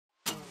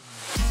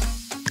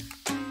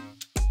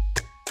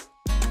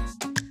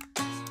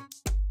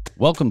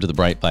Welcome to the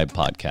BriteVibe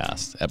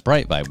podcast. At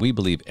BriteVibe, we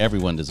believe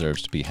everyone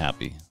deserves to be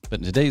happy. But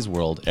in today's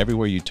world,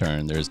 everywhere you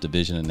turn, there is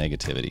division and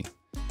negativity.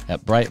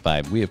 At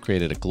BriteVibe, we have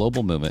created a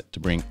global movement to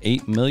bring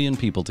 8 million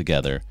people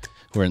together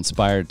who are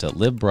inspired to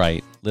live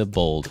bright, live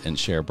bold, and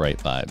share bright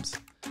vibes.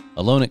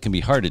 Alone, it can be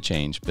hard to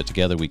change, but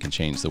together we can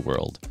change the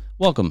world.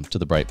 Welcome to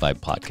the BriteVibe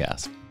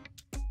podcast.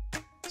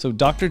 So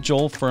Dr.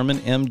 Joel Fuhrman,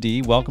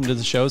 MD, welcome to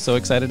the show. So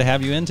excited to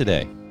have you in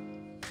today.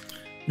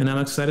 And I'm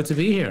excited to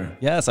be here.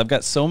 Yes, I've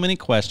got so many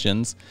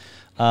questions.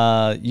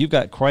 You've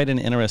got quite an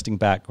interesting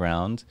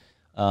background.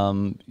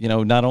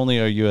 Not only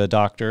are you a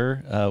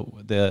doctor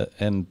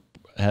and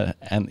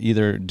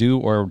either do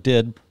or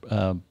did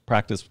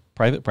practice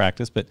private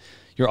practice, but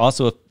you're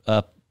also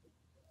a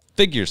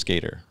figure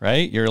skater,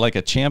 right? You're like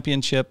a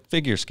championship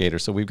figure skater.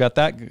 So we've got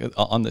that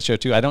on the show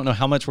too. I don't know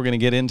how much we're going to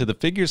get into the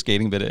figure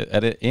skating, but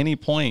at any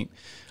point,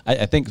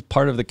 I think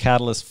part of the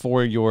catalyst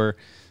for your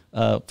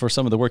for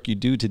some of the work you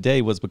do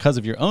today was because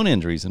of your own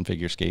injuries in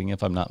figure skating,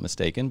 if I'm not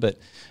mistaken. But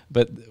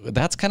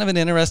that's kind of an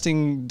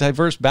interesting,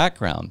 diverse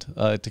background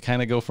to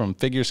kind of go from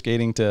figure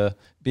skating to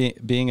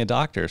being a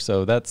doctor.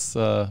 So that's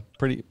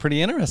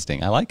pretty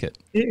interesting. I like it.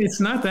 It's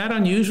not that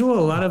unusual.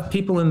 A lot of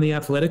people in the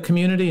athletic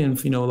community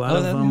and, a lot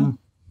of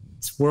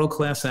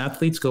world-class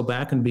athletes go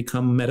back and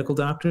become medical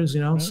doctors,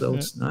 so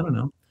it's, I don't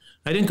know.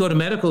 I didn't go to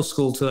medical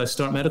school till I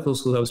started medical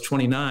school. I was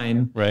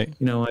 29. Right.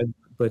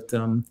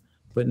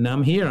 But now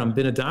I'm here. I've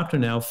been a doctor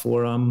now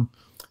for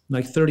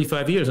like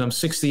 35 years. I'm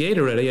 68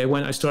 already.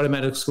 I started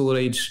medical school at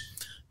age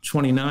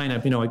 29.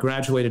 I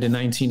graduated in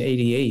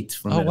 1988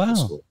 from medical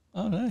school.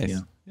 Oh,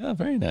 nice. Yeah,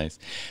 very nice.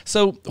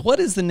 So what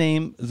is the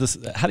name,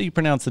 how do you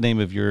pronounce the name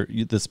of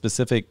the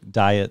specific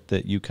diet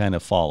that you kind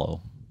of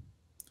follow?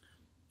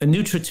 A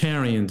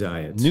Nutritarian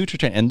diet.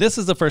 Nutritarian. And this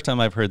is the first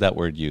time I've heard that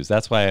word used.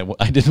 That's why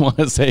I didn't want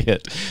to say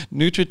it.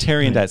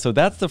 Nutritarian diet. So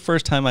that's the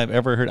first time I've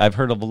ever heard. I've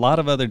heard of a lot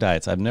of other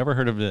diets. I've never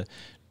heard of the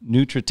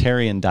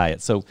Nutritarian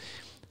diet. So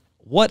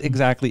what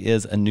exactly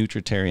is a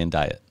Nutritarian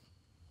diet?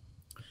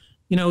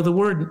 The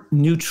word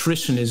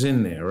nutrition is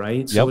in there,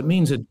 right? So it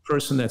means a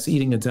person that's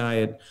eating a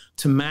diet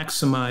to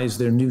maximize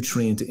their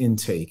nutrient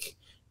intake,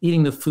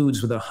 eating the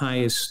foods with the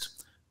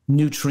highest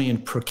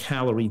nutrient per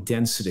calorie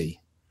density.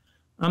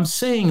 I'm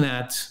saying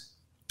that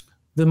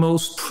the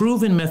most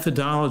proven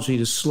methodology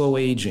to slow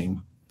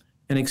aging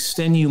and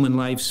extend human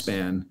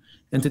lifespan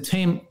and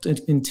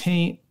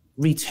to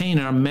retain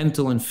our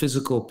mental and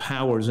physical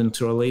powers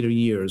into our later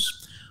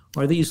years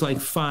are these like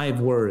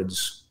 5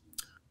 words: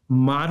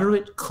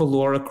 moderate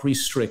caloric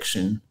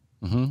restriction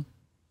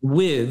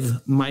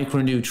with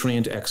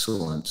micronutrient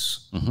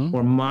excellence,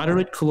 or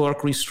moderate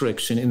caloric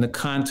restriction in the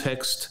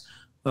context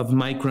of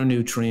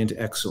micronutrient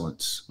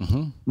excellence.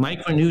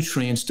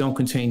 Micronutrients don't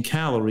contain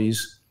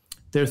calories.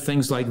 They're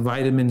things like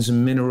vitamins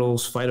and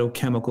minerals,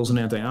 phytochemicals, and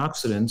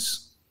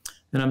antioxidants.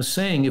 And I'm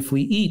saying if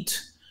we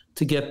eat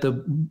to get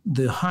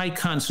the high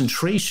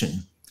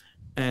concentration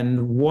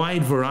and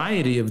wide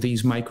variety of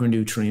these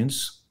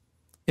micronutrients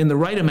in the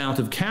right amount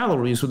of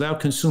calories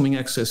without consuming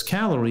excess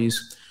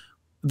calories,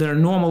 their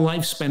normal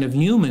lifespan of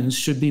humans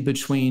should be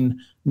between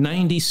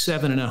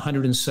 97 and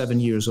 107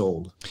 years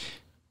old.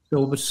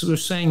 So we're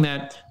saying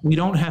that we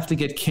don't have to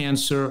get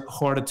cancer,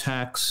 heart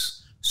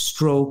attacks,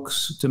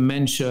 strokes,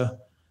 dementia.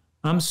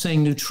 I'm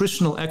saying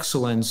nutritional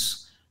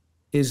excellence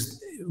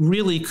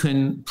really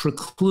can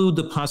preclude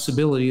the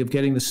possibility of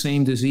getting the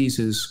same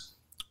diseases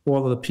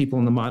all of the people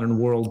in the modern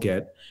world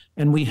get.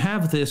 And we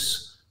have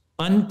this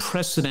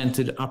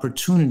unprecedented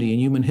opportunity in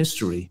human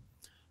history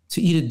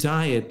to eat a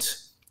diet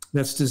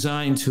that's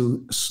designed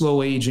to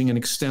slow aging and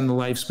extend the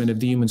lifespan of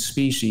the human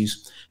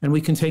species. And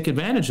we can take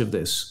advantage of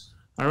this.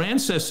 Our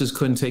ancestors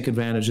couldn't take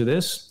advantage of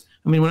this.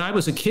 I mean, when I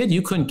was a kid,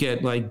 you couldn't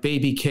get like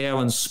baby kale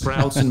and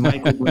sprouts and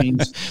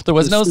microgreens. There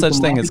was no such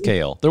thing as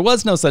kale. There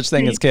was no such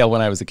thing as kale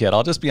when I was a kid.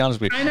 I'll just be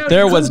honest with you.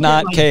 There was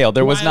not kale.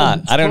 There was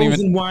not. I don't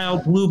even.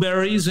 Wild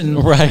blueberries and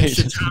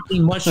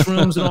shiitake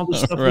mushrooms and all the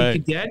stuff we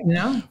could get,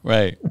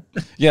 Right.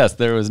 Yes,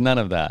 there was none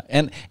of that.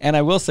 And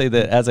I will say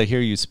that as I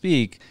hear you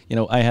speak,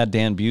 I had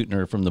Dan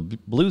Buettner from the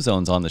Blue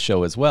Zones on the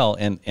show as well,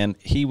 and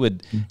he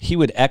would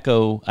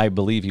echo, I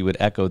believe he would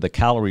echo the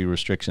calorie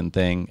restriction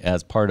thing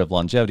as part of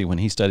longevity when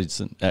he studied.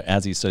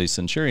 As he studies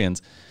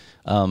centurions,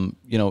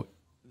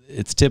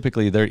 it's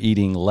typically they're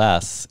eating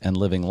less and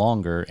living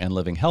longer and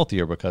living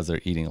healthier because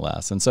they're eating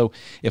less. And so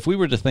if we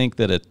were to think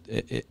that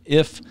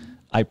if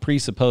I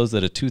presuppose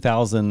that a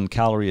 2,000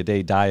 calorie a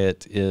day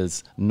diet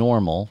is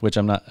normal, which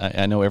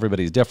I know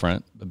everybody's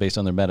different based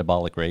on their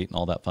metabolic rate and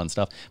all that fun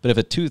stuff. But if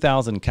a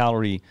 2,000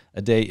 calorie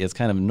a day is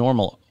kind of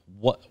normal,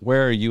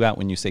 where are you at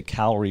when you say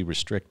calorie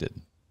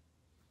restricted?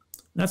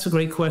 That's a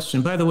great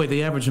question. By the way,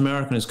 the average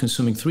American is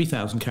consuming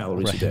 3,000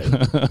 calories a day.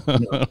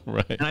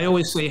 Right. And I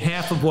always say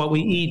half of what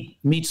we eat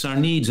meets our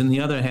needs and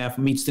the other half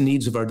meets the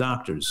needs of our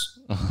doctors.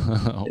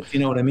 If you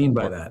know what I mean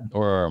by that.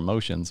 Or our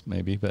emotions,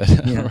 maybe. But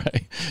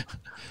right.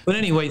 But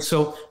anyway,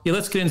 so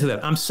let's get into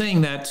that. I'm saying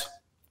that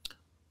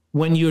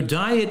when your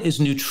diet is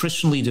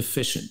nutritionally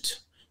deficient,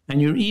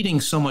 and you're eating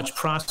so much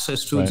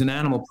processed foods and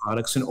animal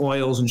products and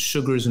oils and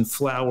sugars and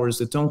flours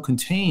that don't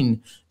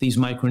contain these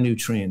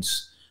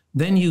micronutrients,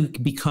 then you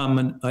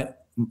become an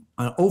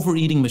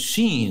overeating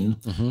machine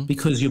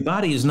because your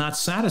body is not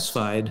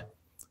satisfied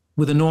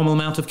with a normal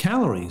amount of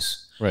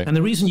calories. Right. And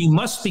the reason you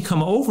must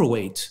become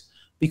overweight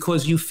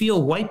because you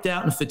feel wiped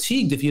out and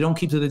fatigued if you don't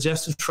keep the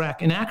digestive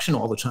tract in action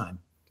all the time.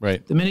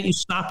 Right. The minute you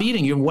stop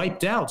eating, you're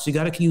wiped out. So you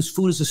got to use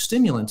food as a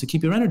stimulant to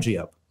keep your energy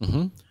up.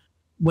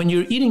 When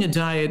you're eating a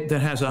diet that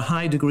has a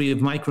high degree of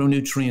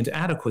micronutrient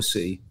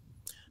adequacy,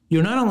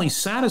 you're not only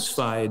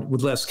satisfied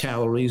with less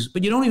calories,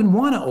 but you don't even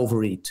want to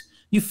overeat.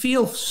 You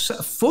feel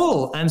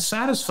full and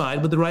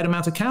satisfied with the right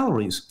amount of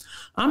calories.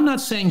 I'm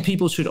not saying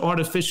people should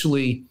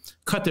artificially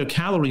cut their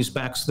calories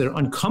back so they're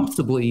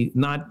uncomfortably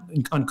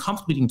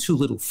eating too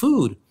little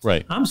food.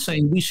 Right. I'm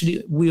saying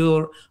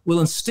we'll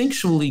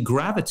instinctually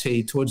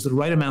gravitate towards the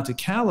right amount of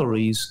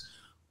calories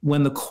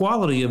when the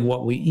quality of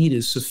what we eat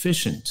is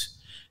sufficient.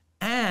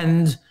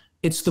 And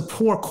it's the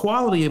poor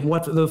quality of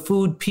what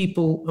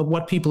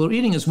people are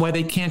eating is why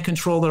they can't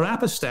control their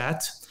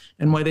appetite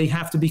and why they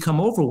have to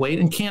become overweight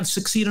and can't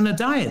succeed in a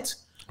diet.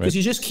 Because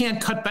you just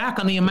can't cut back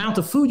on the amount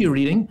of food you're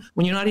eating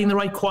when you're not eating the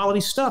right quality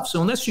stuff. So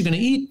unless you're going to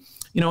eat,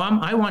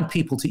 I want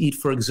people to eat,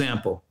 for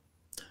example,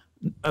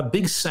 a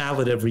big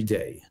salad every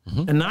day,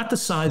 and not the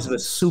size of a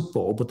soup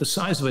bowl, but the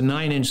size of a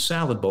 9-inch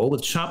salad bowl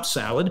with chopped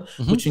salad,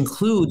 which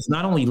includes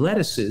not only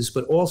lettuces,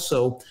 but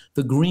also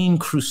the green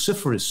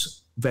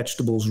cruciferous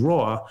vegetables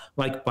raw,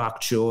 like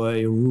bok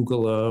choy,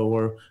 arugula,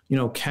 or,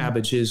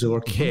 cabbages or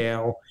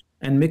kale,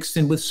 and mixed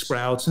in with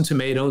sprouts and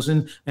tomatoes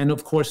and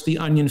of course the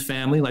onion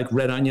family, like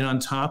red onion on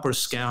top or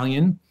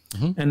scallion.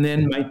 And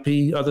then might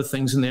be other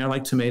things in there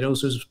like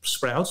tomatoes or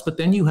sprouts. But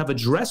then you have a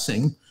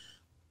dressing,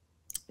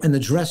 and the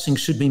dressing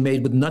should be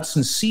made with nuts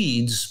and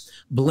seeds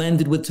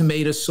blended with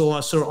tomato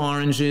sauce or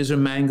oranges or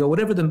mango,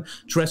 whatever the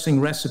dressing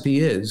recipe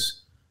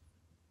is.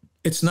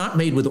 It's not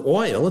made with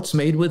oil. It's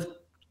made with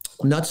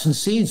nuts and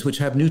seeds, which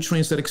have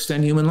nutrients that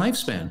extend human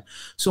lifespan.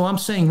 So I'm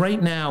saying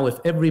right now, if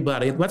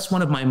everybody, that's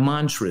one of my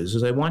mantras,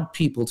 is I want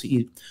people to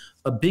eat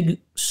a big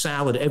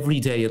salad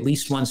every day, at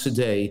least once a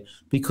day,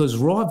 because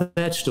raw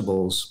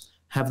vegetables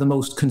have the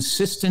most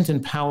consistent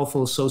and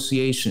powerful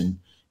association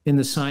in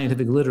the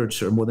scientific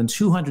literature. More than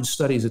 200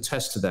 studies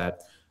attest to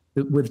that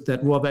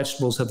raw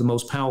vegetables have the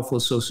most powerful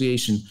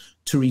association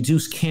to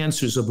reduce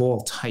cancers of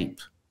all type.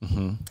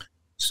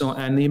 So,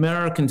 and the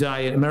American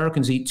diet,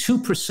 Americans eat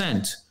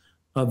 2%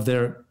 of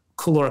their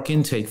caloric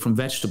intake from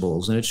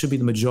vegetables, and it should be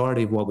the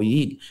majority of what we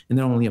eat, and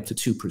they're only up to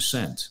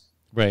 2%.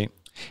 Right.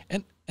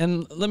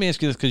 And let me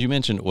ask you this, because you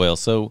mentioned oil.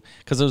 So,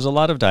 because there's a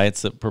lot of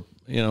diets that,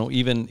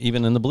 even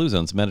in the blue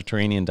zones,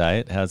 Mediterranean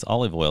diet has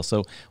olive oil.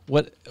 So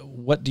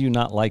what do you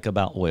not like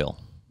about oil?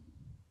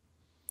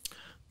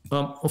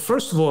 Well,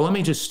 first of all, let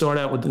me just start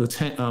out with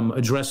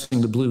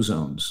addressing the blue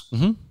zones.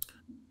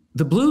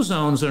 The blue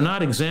zones are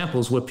not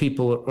examples where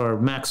people are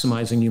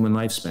maximizing human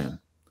lifespan.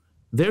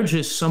 They're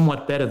just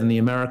somewhat better than the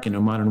American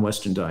or modern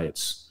Western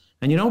diets.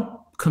 And you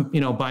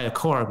don't, buy a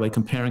car by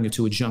comparing it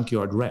to a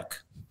junkyard wreck.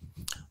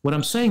 What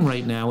I'm saying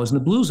right now is in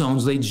the blue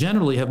zones, they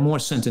generally have more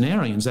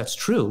centenarians. That's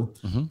true.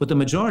 But the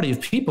majority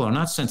of people are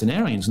not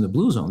centenarians in the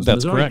blue zones.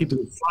 That's the majority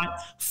correct. of people are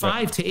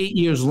 5 to 8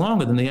 years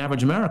longer than the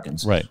average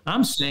Americans. Right.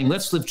 I'm saying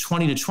let's live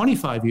 20 to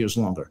 25 years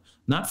longer,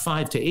 not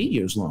 5 to 8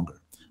 years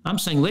longer. I'm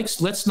saying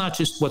let's not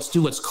just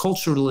do what's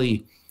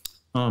culturally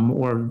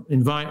or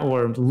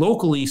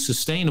locally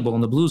sustainable in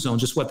the blue zone,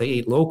 just what they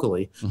ate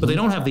locally, but they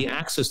don't have the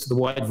access to the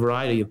wide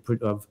variety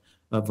of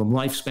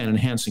lifespan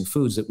enhancing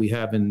foods that we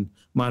have in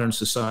modern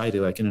society,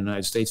 like in the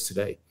United States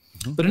today.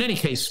 But in any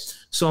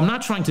case, so I'm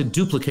not trying to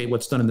duplicate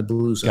what's done in the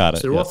blue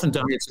zones. They're often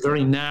diets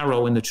very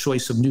narrow in the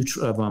choice of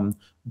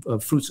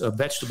fruits, of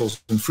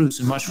vegetables and fruits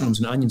and mushrooms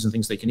and onions and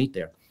things they can eat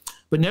there.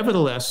 But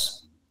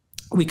nevertheless,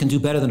 we can do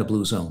better than a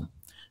blue zone.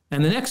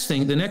 And the next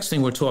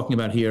thing we're talking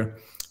about here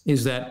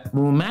is that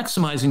when we're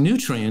maximizing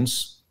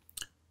nutrients,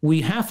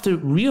 we have to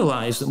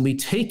realize that when we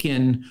take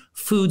in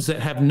foods that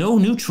have no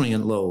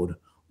nutrient load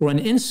or an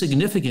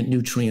insignificant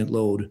nutrient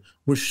load,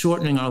 we're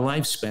shortening our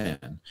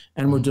lifespan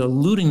and we're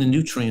diluting the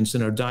nutrients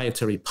in our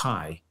dietary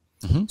pie.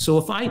 So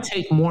if I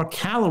take more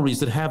calories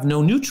that have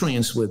no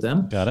nutrients with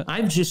them,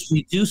 I've just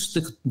reduced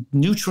the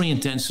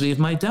nutrient density of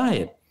my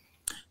diet.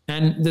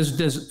 And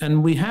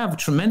and we have a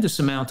tremendous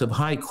amount of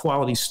high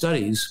quality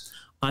studies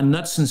on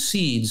nuts and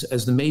seeds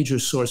as the major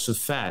source of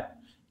fat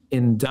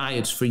in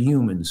diets for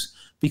humans.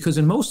 Because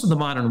in most of the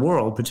modern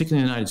world,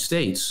 particularly in the United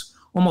States,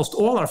 almost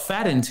all our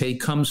fat intake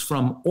comes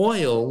from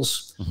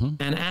oils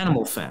and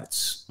animal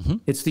fats.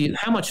 It's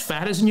how much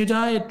fat is in your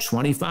diet?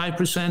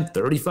 25%,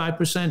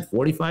 35%,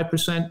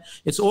 45%.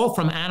 It's all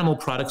from animal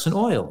products and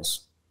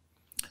oils.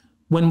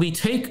 When we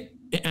take,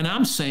 and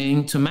I'm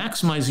saying to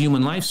maximize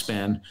human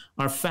lifespan,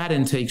 our fat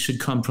intake should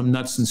come from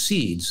nuts and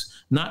seeds,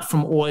 not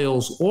from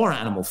oils or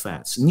animal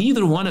fats.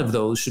 Neither one of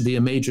those should be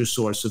a major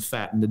source of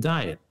fat in the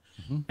diet.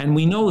 And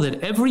we know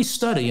that every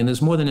study, and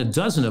there's more than a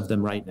dozen of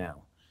them right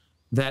now,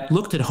 that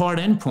looked at hard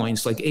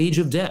endpoints like age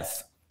of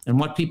death and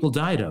what people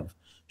died of,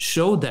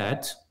 showed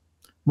that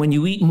when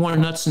you eat more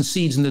nuts and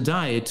seeds in the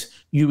diet,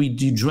 you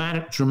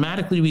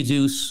dramatically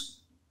reduce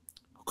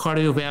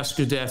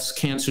cardiovascular deaths,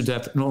 cancer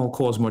death, and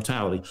all-cause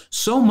mortality.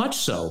 So much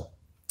so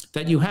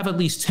that you have at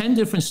least 10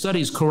 different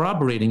studies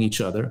corroborating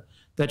each other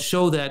that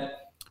show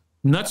that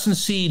nuts and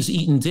seeds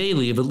eaten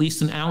daily of at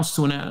least an ounce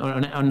to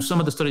and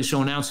some of the studies show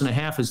 1.5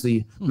 ounces is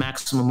the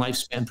maximum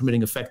lifespan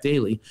permitting effect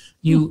daily,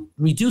 you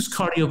reduce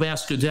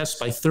cardiovascular deaths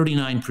by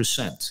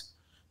 39%.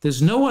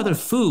 There's no other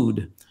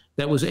food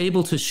that was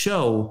able to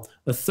show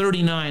a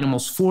 39,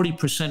 almost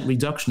 40%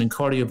 reduction in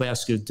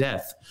cardiovascular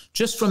death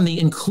just from the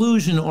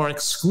inclusion or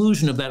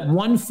exclusion of that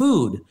one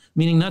food,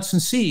 meaning nuts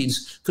and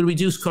seeds, could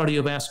reduce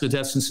cardiovascular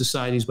deaths in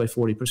societies by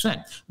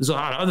 40%. There's a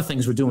lot of other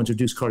things we're doing to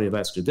reduce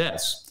cardiovascular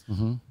deaths.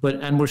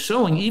 And we're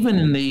showing even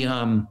in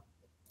the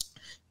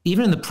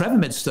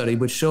PrevMed study,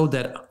 which showed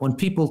that when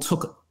people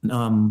took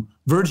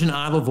virgin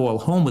olive oil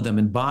home with them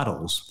in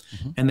bottles,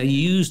 and they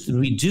used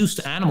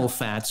reduced animal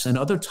fats and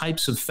other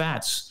types of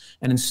fats,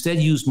 and instead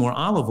used more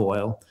olive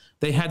oil,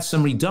 they had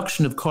some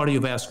reduction of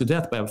cardiovascular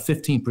death by about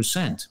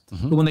 15%.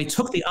 But when they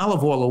took the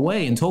olive oil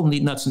away and told them to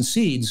eat nuts and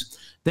seeds,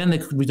 then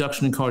the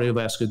reduction in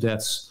cardiovascular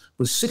deaths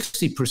was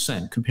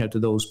 60% compared to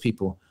those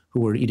people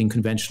who were eating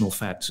conventional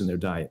fats in their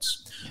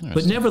diets.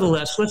 But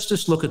nevertheless, let's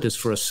just look at this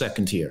for a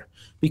second here,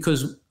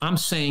 because I'm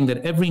saying that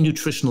every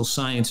nutritional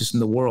scientist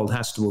in the world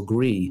has to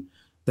agree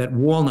that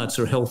walnuts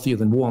are healthier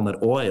than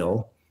walnut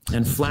oil,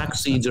 and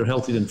flax seeds are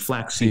healthier than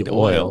flaxseed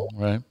oil,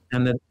 right?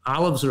 And that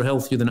olives are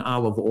healthier than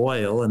olive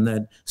oil, and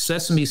that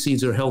sesame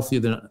seeds are healthier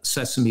than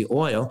sesame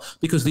oil,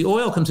 because the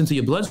oil comes into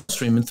your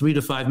bloodstream in 3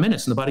 to 5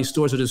 minutes, and the body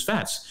stores it as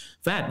fats.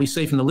 Fat, we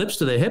say from the lips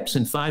to the hips,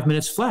 in 5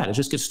 minutes flat. It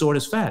just gets stored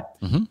as fat.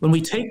 When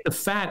we take the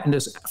fat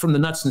from the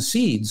nuts and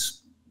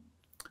seeds,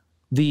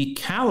 the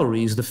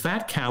calories, the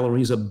fat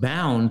calories, are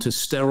bound to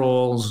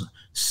sterols,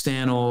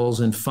 stanols,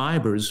 and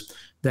fibers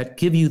that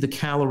give you the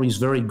calories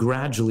very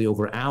gradually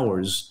over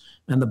hours,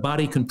 and the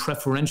body can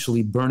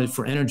preferentially burn it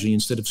for energy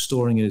instead of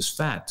storing it as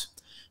fat.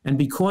 And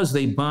because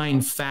they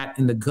bind fat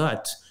in the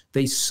gut,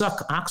 they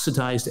suck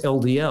oxidized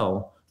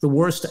LDL, the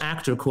worst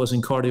actor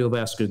causing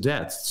cardiovascular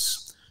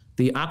deaths.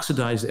 The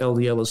oxidized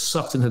LDL is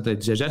sucked into the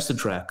digestive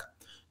tract,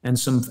 and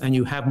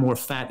you have more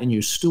fat in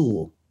your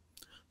stool.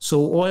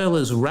 So oil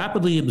is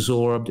rapidly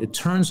absorbed, it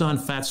turns on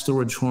fat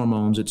storage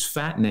hormones, it's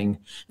fattening.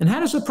 And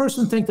how does a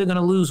person think they're going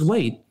to lose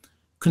weight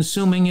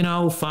consuming,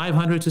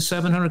 500 to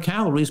 700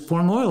 calories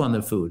pouring oil on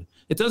their food?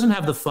 It doesn't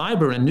have the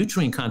fiber and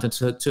nutrient content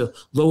to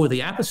lower the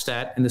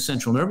appestat in the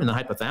central nerve, in the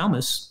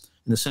hypothalamus,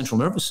 in the central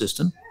nervous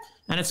system.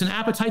 And it's an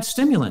appetite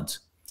stimulant.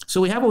 So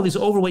we have all these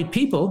overweight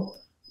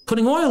people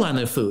putting oil on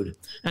their food.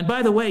 And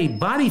by the way,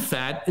 body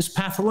fat is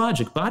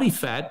pathologic. Body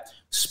fat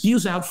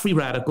spews out free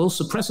radicals,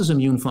 suppresses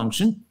immune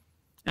function,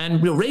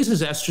 and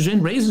raises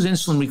estrogen, raises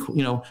insulin,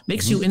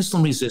 makes you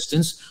insulin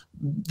resistant.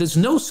 There's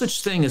no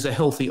such thing as a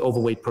healthy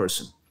overweight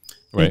person.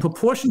 Right. In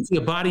proportion to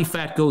your body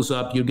fat goes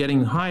up, you're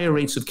getting higher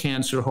rates of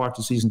cancer, heart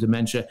disease, and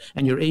dementia,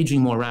 and you're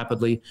aging more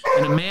rapidly.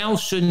 And a male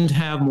shouldn't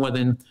have more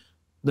than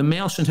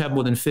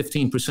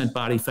 15%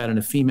 body fat, and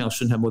a female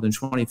shouldn't have more than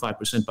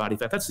 25% body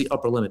fat. That's the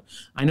upper limit.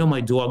 I know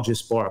my dog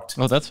just barked.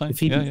 Oh, that's fine. If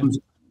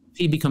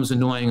he becomes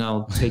annoying,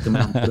 I'll take him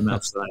out and put him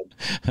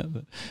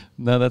outside.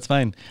 No, that's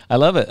fine. I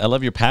love it. I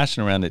love your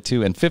passion around it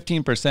too. And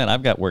 15%,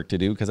 I've got work to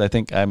do, because I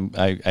think I'm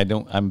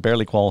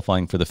barely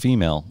qualifying for the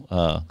female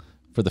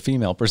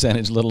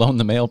percentage, let alone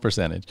the male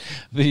percentage.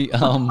 So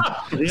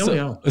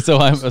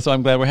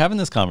I'm glad we're having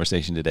this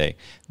conversation today.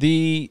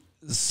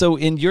 So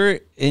in your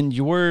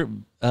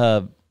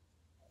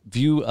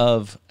view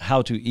of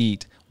how to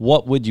eat,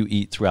 what would you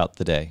eat throughout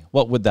the day?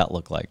 What would that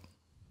look like?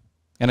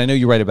 And I know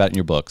you write about it in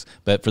your books,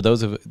 but for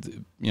those of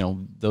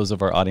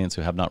our audience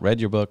who have not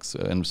read your books,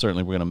 and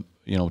certainly we're going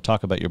to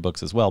talk about your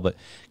books as well, but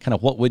kind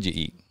of what would you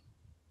eat?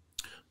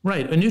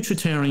 Right. A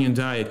Nutritarian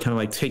diet kind of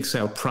like takes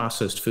out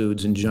processed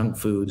foods and junk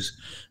foods.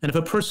 And if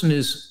a person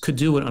could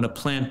do it on a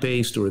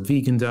plant-based or a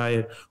vegan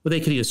diet, or they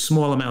could eat a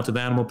small amount of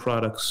animal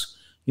products,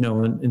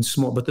 in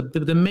small, but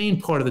the main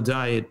part of the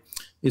diet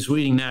is we're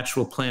eating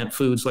natural plant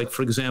foods. Like,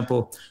 for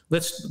example,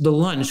 the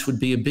lunch would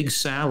be a big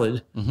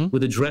salad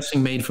with a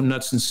dressing made from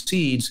nuts and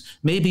seeds,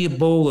 maybe a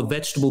bowl of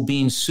vegetable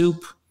bean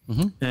soup,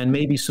 and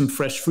maybe some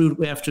fresh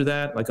fruit after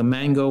that, like a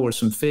mango or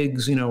some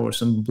figs, or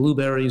some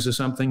blueberries or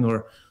something,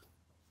 or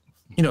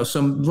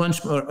some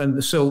lunch.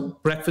 And so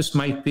breakfast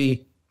might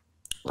be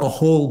a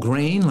whole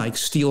grain like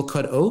steel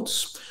cut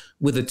oats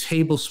with a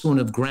tablespoon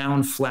of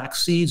ground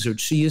flax seeds or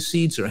chia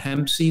seeds or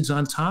hemp seeds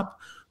on top,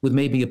 with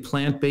maybe a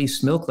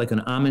plant-based milk like an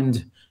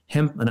almond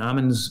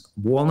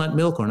walnut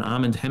milk or an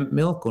almond hemp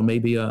milk, or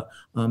maybe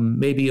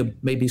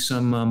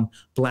some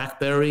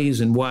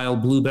blackberries and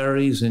wild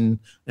blueberries and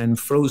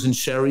frozen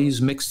cherries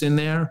mixed in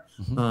there.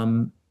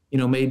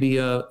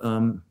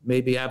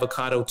 Maybe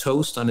avocado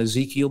toast on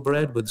Ezekiel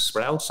bread with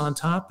sprouts on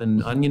top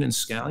and onion and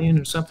scallion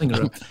or something.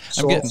 Or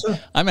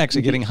I'm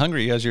actually getting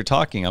hungry as you're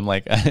talking. I'm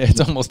like, it's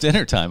almost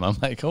dinner time. I'm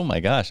like, oh my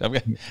gosh.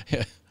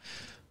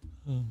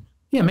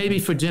 Maybe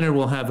for dinner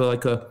we'll have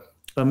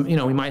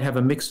we might have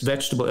a mixed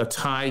vegetable, a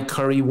Thai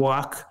curry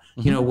wok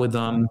you know, with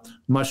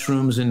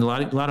mushrooms, and a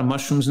lot of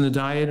mushrooms in the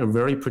diet are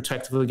very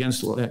protective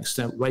against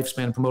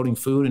lifespan promoting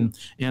food and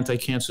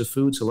anti-cancer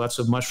food. So lots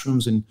of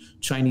mushrooms and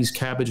Chinese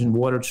cabbage and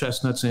water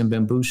chestnuts and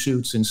bamboo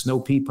shoots and snow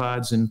pea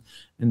pods and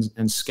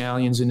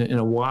scallions in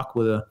a wok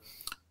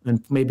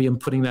and maybe I'm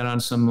putting that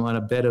on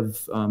a bed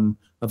of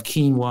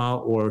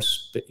quinoa or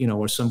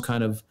some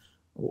kind of,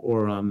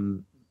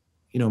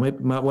 maybe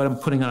what I'm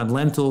putting on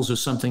lentils or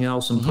something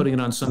else. I'm putting it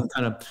on some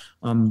kind of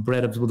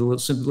bread with a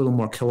little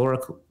more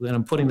caloric. And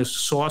I'm putting the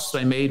sauce that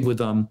I made with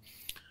hemp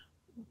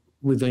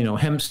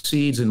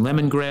seeds and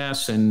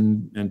lemongrass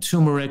and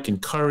turmeric and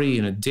curry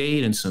and a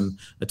date and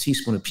a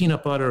teaspoon of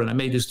peanut butter. And I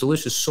made this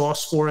delicious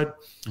sauce for it.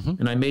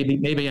 And I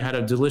maybe I had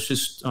a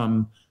delicious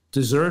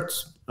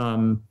dessert.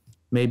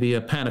 Maybe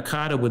a panna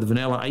cotta with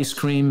vanilla ice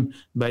cream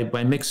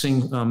by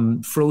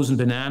mixing frozen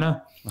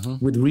banana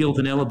with real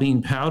vanilla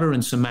bean powder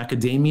and some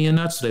macadamia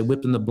nuts that I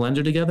whipped in the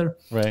blender together,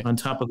 on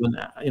top of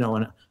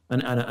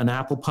an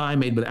apple pie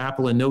made with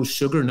apple and no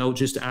sugar,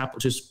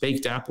 just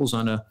baked apples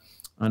on a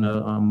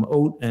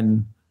oat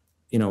and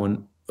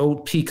an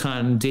oat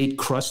pecan date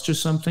crust or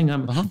something.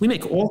 We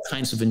make all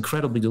kinds of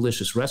incredibly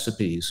delicious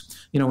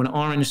recipes. An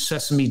orange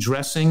sesame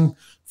dressing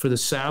for the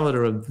salad,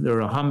 or a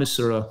hummus,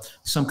 or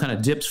some kind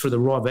of dips for the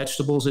raw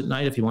vegetables at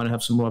night if you want to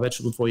have some raw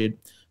vegetables for your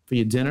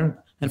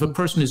dinner. And if a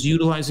person is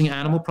utilizing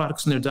animal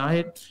products in their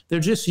diet, they're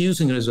just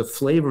using it as a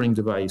flavoring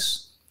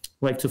device,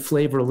 like to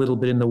flavor a little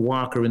bit in the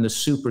wok or in the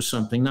soup or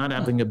something, not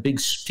having a big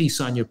piece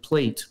on your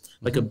plate,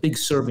 like a big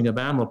serving of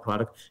animal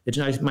product.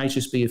 It might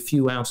just be a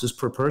few ounces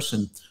per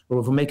person. Or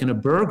if we're making a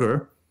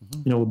burger,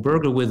 a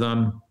burger with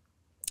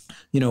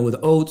with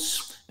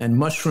oats and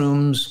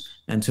mushrooms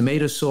and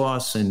tomato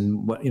sauce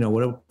and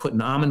whatever, putting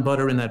almond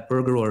butter in that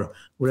burger, or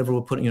whatever we're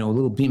putting, a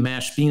little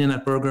mashed bean in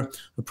that burger.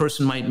 A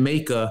person might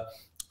make a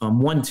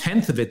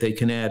 1/10 of it they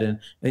can add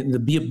in the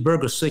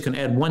burger, so they can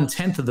add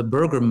 1/10 of the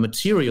burger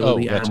material of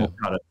the animal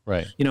product,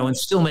 and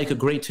still make a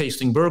great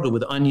tasting burger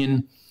with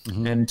onion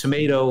and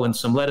tomato and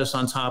some lettuce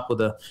on top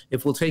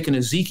if we'll take an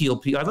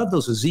Ezekiel, I love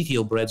those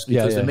Ezekiel breads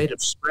because they're made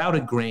of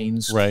sprouted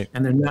grains,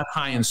 and they're not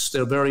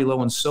they're very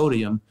low in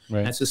sodium.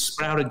 And it's a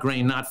sprouted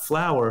grain, not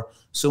flour.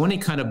 So any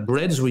kind of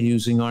breads we're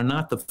using are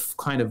not the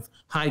kind of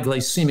high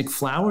glycemic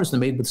flours. They're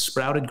made with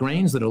sprouted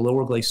grains that are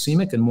lower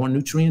glycemic and more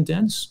nutrient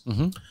dense.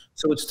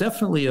 So it's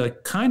definitely a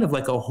kind of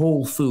like a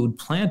whole food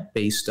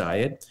plant-based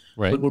diet,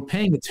 but we're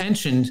paying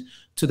attention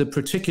to the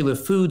particular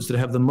foods that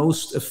have the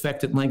most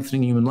effect at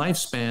lengthening human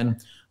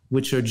lifespan,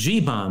 which are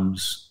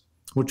G-bombs.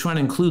 We're trying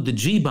to include the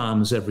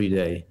G-bombs every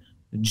day.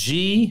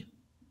 GBOMBS,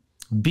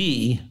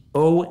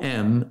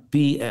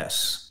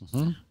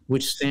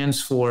 which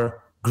stands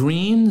for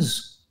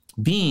greens,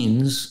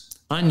 beans,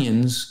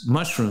 onions,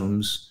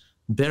 mushrooms,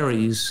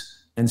 berries,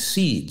 and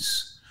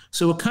seeds.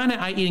 So we're kind of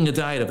eating a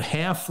diet of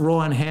half raw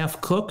and half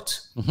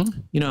cooked,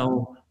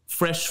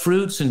 fresh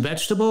fruits and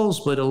vegetables,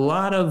 but a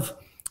lot of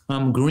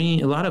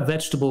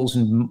vegetables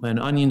and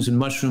onions and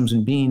mushrooms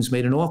and beans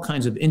made in all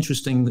kinds of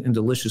interesting and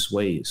delicious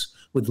ways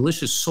with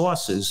delicious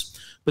sauces.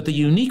 But the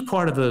unique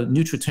part of a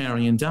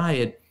nutritarian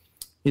diet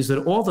is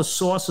that all the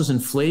sauces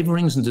and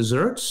flavorings and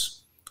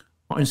desserts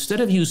are, instead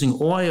of using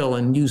oil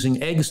and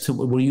using eggs,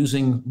 we're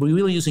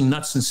really using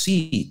nuts and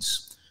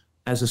seeds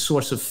as a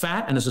source of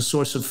fat and as a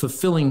source of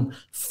fulfilling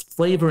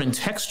flavor and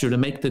texture to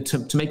make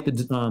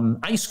the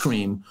ice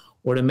cream,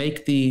 or to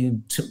make the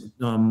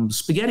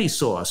spaghetti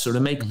sauce, or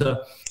to make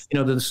the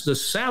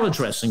salad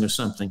dressing or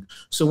something.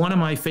 So one of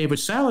my favorite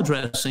salad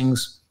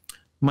dressings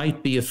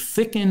might be a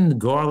thickened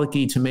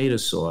garlicky tomato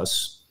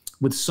sauce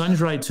with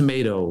sun-dried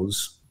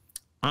tomatoes,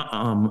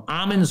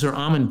 almonds or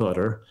almond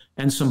butter,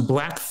 and some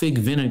black fig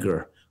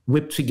vinegar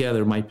whipped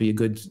together. Might be a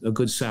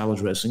good salad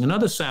dressing.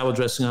 Another salad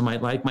dressing I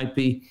might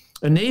be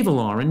a navel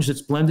orange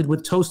that's blended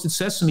with toasted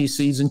sesame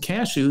seeds and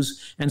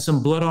cashews and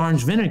some blood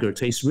orange vinegar.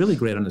 Tastes really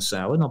great on the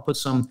salad. And I'll put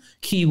some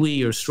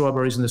kiwi or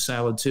strawberries in the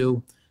salad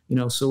too.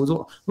 So there's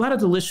a lot of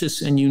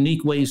delicious and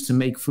unique ways to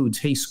make food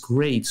taste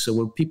great. So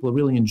where people are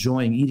really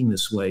enjoying eating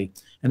this way,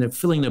 and they're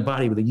filling their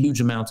body with a huge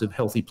amount of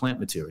healthy plant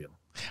material.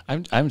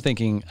 I'm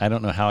thinking, I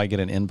don't know how I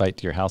get an invite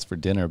to your house for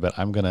dinner, but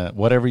I'm gonna,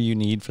 whatever you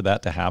need for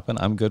that to happen,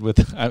 I'm good with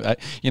it. I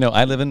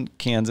live in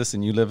Kansas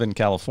and you live in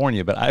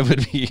California, but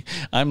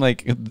I'm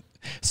like,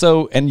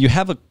 so, and you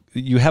have a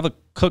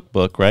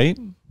cookbook, right?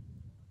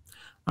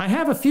 I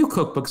have a few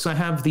cookbooks. I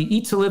have the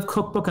Eat to Live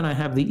cookbook, and I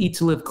have the Eat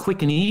to Live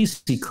Quick and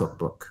Easy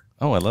cookbook.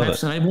 Oh, I love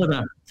it. I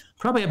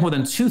probably have more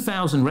than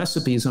 2,000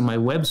 recipes on my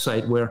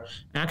website, where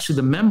actually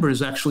the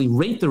members actually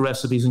rate the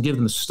recipes and give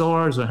them the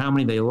stars or how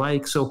many they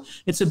like. So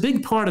it's a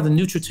big part of the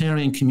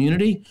Nutritarian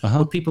community,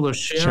 where people are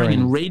sharing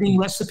and rating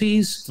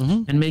recipes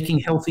and making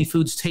healthy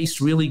foods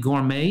taste really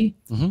gourmet.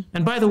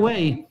 And by the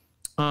way,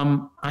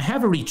 I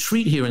have a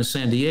retreat here in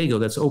San Diego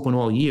that's open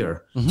all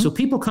year. So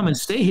people come and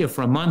stay here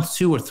for a month,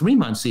 2 or 3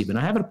 months even.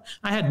 I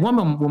had one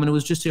woman who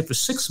was just here for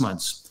 6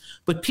 months.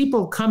 But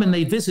people come and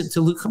they visit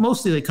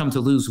mostly they come to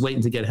lose weight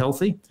and to get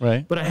healthy.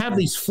 Right. But I have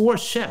these 4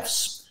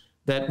 chefs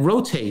that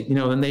rotate,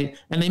 and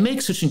they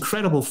make such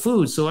incredible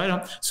food. So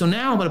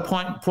now I'm at a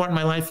point in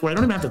my life where I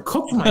don't even have to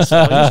cook for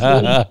myself.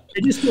 I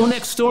just go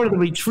next door to the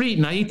retreat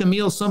and I eat the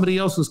meal somebody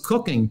else is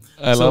cooking.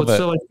 I love it.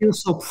 So I feel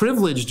so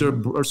privileged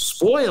or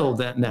spoiled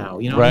that now,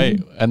 Right. what I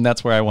mean? And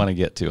that's where I want to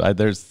get to.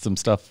 There's some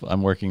stuff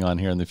I'm working on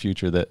here in the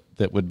future that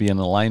would be in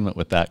alignment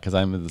with that, because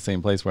I'm in the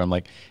same place where I'm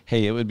like,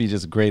 hey, it would be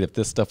just great if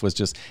this stuff was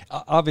just,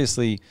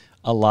 obviously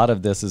a lot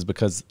of this is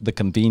because the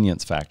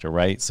convenience factor,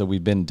 right? So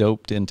we've been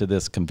doped into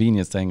this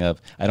convenience thing of,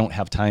 I don't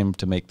have time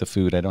to make the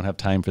food. I don't have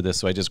time for this.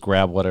 So I just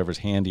grab whatever's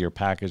handy or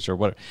packaged or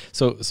whatever.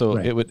 So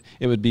right. it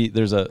would be,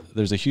 there's a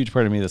huge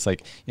part of me that's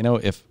like,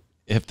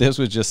 if this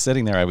was just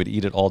sitting there, I would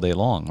eat it all day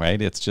long,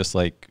 right? It's just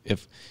like,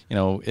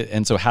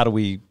 and so how do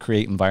we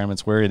create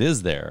environments where it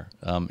is there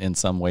in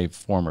some way,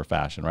 form, or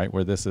fashion, right?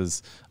 Where this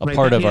is a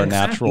part of our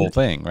natural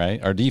thing,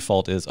 right? Our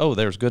default is, oh,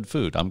 there's good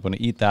food, I'm going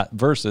to eat that,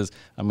 versus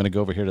I'm going to go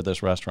over here to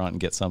this restaurant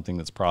and get something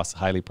that's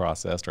highly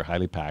processed or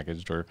highly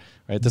packaged or,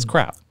 right, this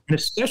crap. And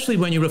especially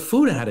when you're a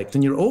food addict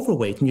and you're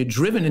overweight and you're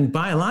driven and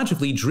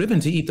biologically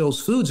driven to eat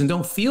those foods and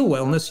don't feel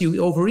well unless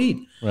you overeat.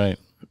 Right.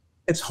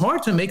 It's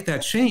hard to make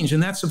that change.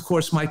 And that's, of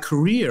course, my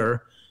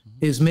career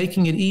is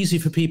making it easy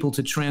for people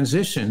to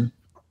transition,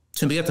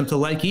 to get them to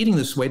like eating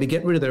this way, to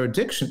get rid of their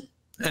addiction,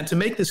 and to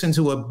make this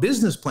into a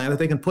business plan that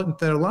they can put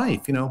into their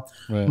life.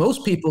 Right.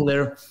 Most people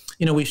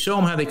we show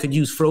them how they could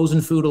use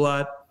frozen food a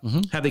lot,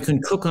 how they can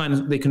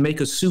they can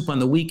make a soup on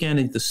the weekend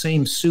and eat the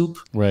same soup,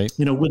 right,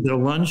 with their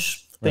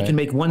lunch. They right. can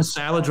make one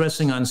salad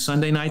dressing on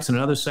Sunday nights and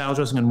another salad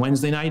dressing on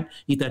Wednesday night,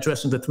 eat that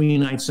dressing for 3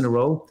 nights in a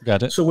row.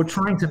 Got it. So we're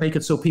trying to make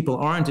it so people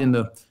aren't in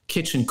the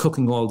kitchen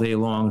cooking all day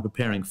long,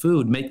 preparing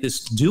food, make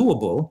this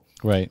doable.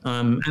 Right.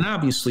 And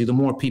obviously, the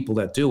more people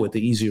that do it,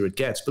 the easier it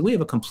gets. But we have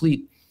a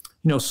complete,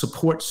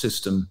 support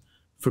system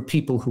for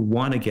people who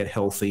want to get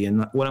healthy.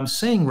 And what I'm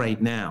saying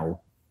right now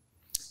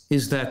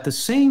is that the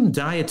same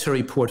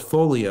dietary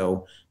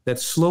portfolio that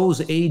slows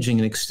aging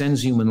and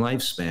extends human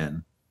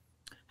lifespan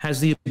has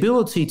the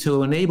ability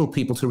to enable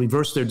people to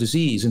reverse their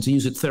disease and to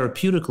use it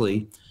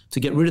therapeutically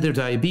to get rid of their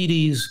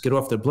diabetes, get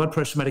off their blood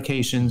pressure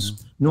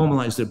medications,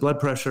 normalize their blood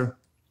pressure,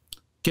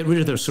 get rid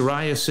of their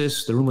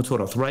psoriasis, their rheumatoid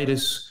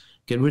arthritis,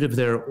 get rid of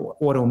their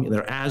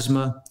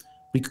asthma,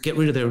 we could get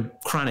rid of their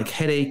chronic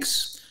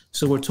headaches.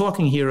 So we're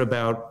talking here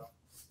about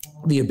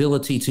the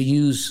ability to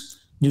use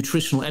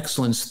nutritional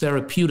excellence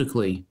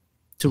therapeutically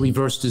to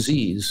reverse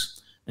disease.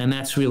 And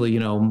that's really,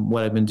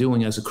 what I've been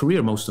doing as a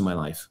career most of my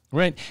life.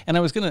 Right. And I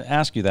was going to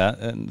ask you that,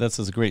 and this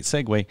is a great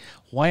segue.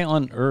 Why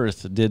on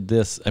earth did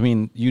this? I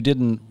mean, you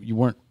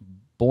weren't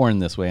born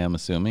this way, I'm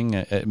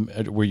assuming.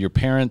 Were your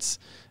parents,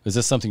 was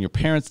this something your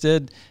parents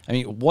did? I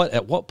mean,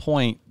 at what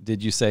point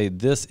did you say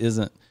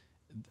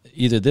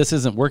either this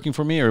isn't working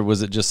for me, or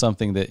was it just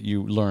something that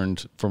you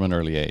learned from an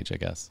early age, I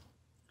guess?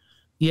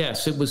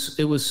 Yes, it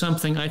was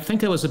something, I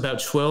think I was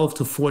about 12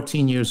 to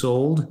 14 years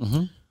old.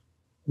 Mm-hmm.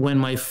 When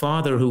my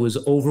father, who was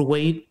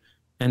overweight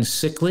and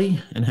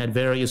sickly and had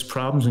various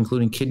problems,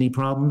 including kidney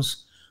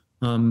problems,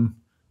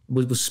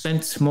 was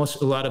spent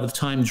a lot of the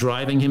time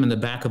driving him in the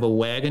back of a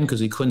wagon because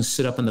he couldn't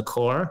sit up in the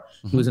car.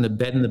 Mm-hmm. He was in a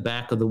bed in the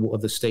back of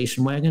the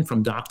station wagon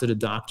from doctor to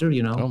doctor,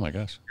 Oh my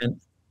gosh.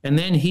 And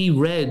then he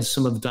read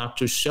some of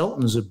Dr.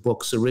 Shelton's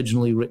books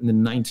originally written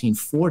in the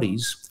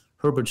 1940s.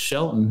 Herbert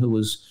Shelton, who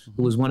was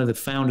one of the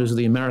founders of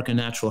the American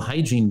Natural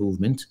Hygiene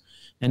Movement.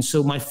 And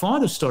so my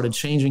father started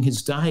changing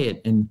his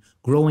diet and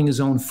growing his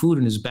own food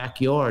in his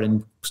backyard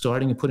and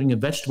putting a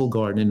vegetable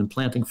garden in and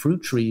planting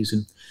fruit trees.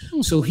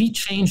 And so he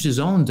changed his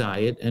own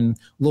diet and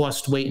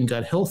lost weight and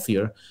got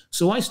healthier.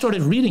 So I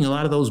started reading a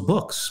lot of those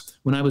books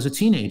when I was a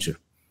teenager.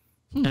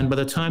 And by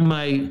the time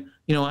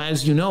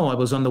as you know, I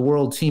was on the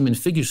world team in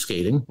figure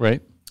skating.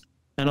 Right.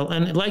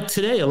 And like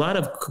today, a lot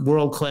of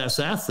world-class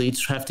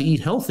athletes have to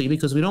eat healthy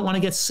because we don't want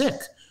to get sick.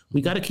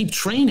 We got to keep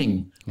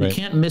training. Right. We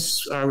can't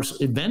miss our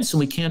events and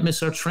we can't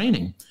miss our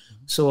training.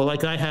 So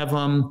like I have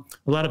a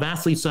lot of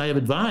athletes I have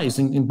advised.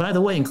 And by the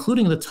way,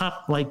 including the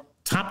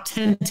top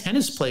 10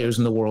 tennis players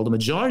in the world, the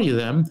majority of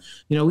them,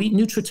 eat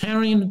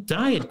Nutritarian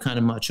diet kind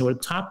of much. Or a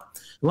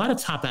lot of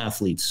top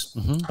athletes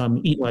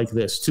eat like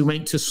this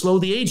to slow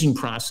the aging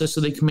process so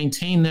they can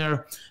maintain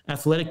their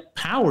athletic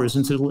powers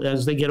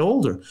as they get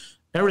older.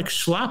 Eric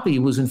Schlappi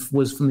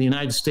was from the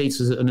United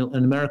States as an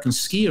American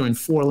skier in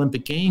 4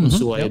 Olympic Games,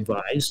 who I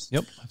advised.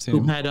 Yep, I've seen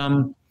him. Had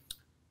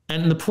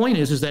and the point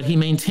is that he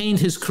maintained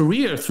his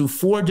career through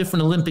 4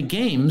 different Olympic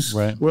Games.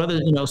 Right.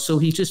 So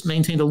he just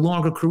maintained a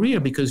longer career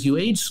because you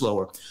age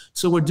slower.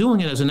 So we're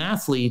doing it as an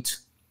athlete,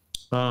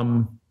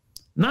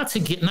 not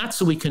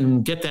so we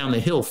can get down the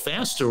hill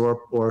faster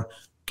or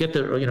get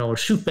or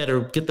shoot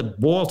better, get the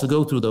ball to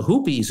go through the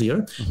hoop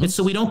easier. It's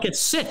so we don't get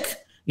sick.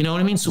 You know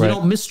what I mean? So we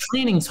don't miss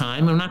training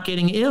time. We're not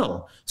getting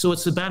ill. So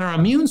it's about our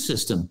immune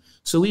system.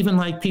 So even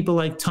like people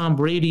like Tom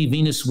Brady,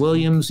 Venus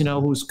Williams,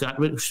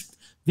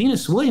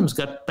 Venus Williams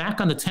got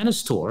back on the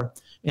tennis tour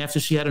after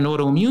she had an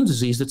autoimmune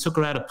disease that took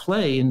her out of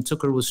play and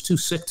was too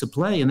sick to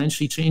play. And then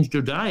she changed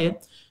her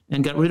diet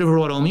and got rid of her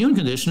autoimmune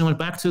condition and went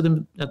back to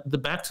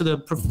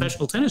the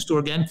professional tennis tour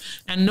again.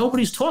 And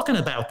nobody's talking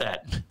about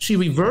that. She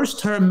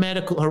reversed her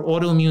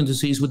autoimmune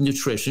disease with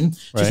nutrition.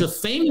 She's a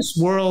famous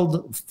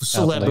world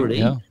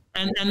celebrity. Athlete,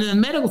 yeah. And the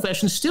medical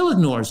profession still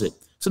ignores it.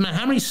 So no matter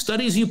how many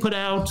studies you put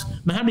out, no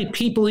matter how many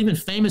people, even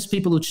famous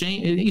people who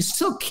change, you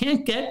still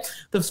can't get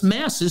the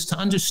masses to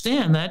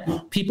understand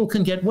that people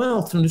can get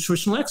well through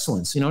nutritional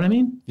excellence. You know what I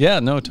mean?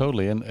 Yeah, no,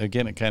 totally. And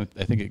again, I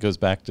think it goes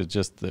back to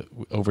just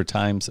over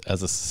time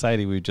as a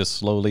society, we've just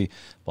slowly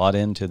bought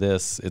into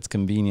this. It's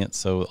convenient,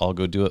 so I'll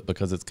go do it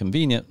because it's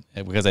convenient,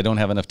 because I don't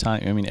have enough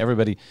time. I mean,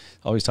 everybody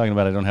always talking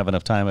about I don't have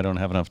enough time, I don't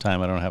have enough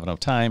time, I don't have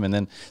enough time. And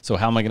then, so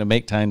how am I going to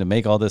make time to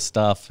make all this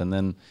stuff? And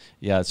then,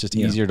 yeah, it's just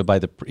easier to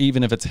buy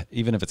even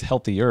if it's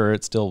healthier,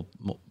 it's still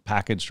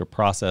packaged or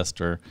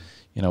processed, or,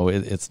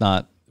 it's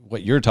not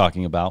what you're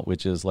talking about,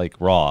 which is like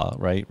raw,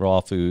 right? Raw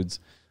foods.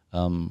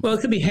 Well,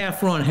 it could be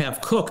half raw and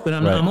half cooked, but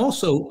I'm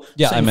also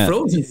saying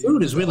frozen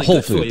food is really whole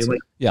good foods. for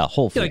you.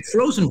 Whole foods. Like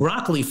frozen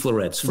broccoli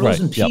florets,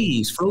 frozen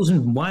peas,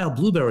 frozen wild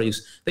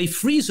blueberries. They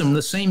freeze them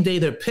the same day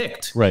they're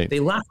picked. Right. They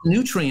lock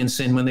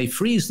nutrients in when they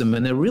freeze them,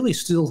 and they're really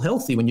still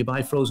healthy when you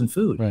buy frozen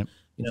food. Right.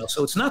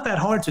 So it's not that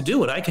hard to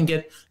do it. I can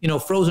get,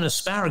 frozen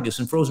asparagus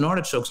and frozen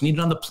artichokes and eat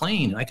it on the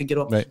plane. I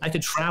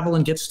could travel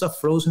and get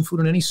stuff, frozen food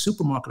in any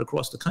supermarket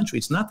across the country.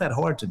 It's not that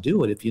hard to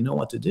do it if you know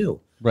what to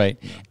do.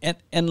 Right.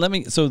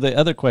 So the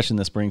other question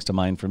this brings to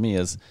mind for me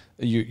is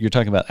you're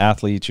talking about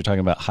athletes, you're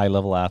talking about high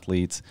level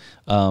athletes,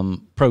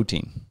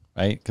 protein,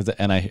 right?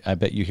 And I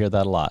bet you hear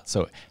that a lot.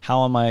 So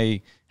how am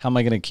I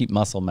going to keep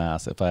muscle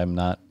mass if I'm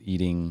not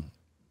eating,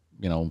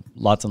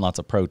 lots and lots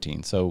of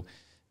protein? So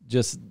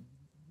just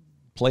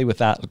play with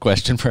that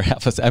question for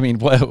half a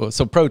second.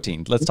 So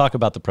protein, let's talk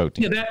about the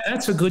protein. Yeah,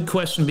 that's a good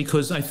question,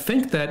 because I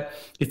think that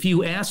if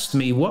you asked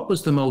me what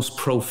was the most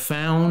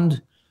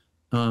profound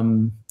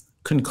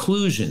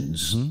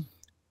conclusions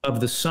of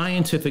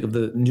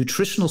the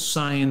nutritional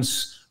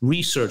science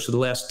research of the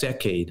last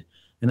decade,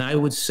 and I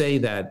would say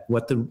that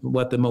what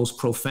the most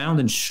profound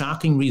and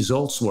shocking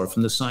results were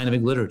from the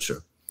scientific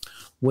literature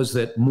was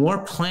that more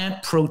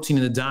plant protein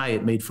in the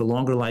diet made for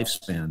longer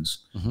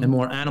lifespans and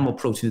more animal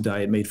protein in the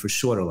diet made for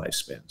shorter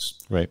lifespans.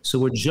 Right. So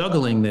we're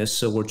juggling this.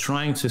 So we're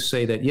trying to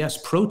say that, yes,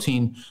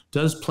 protein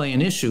does play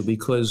an issue,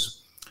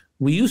 because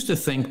we used to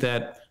think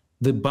that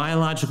the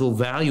biological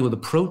value of the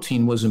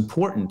protein was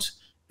important.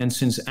 And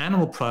since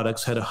animal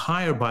products had a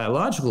higher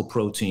biological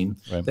protein,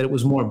 that it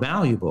was more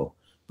valuable.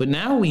 But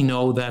now we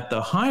know that the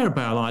higher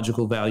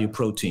biological value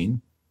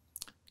protein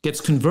gets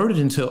converted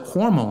into a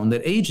hormone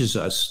that ages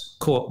us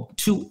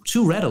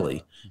too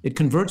readily. It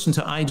converts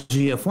into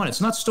IGF-1.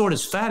 It's not stored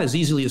as fat as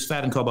easily as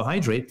fat and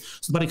carbohydrate.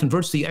 So the body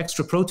converts the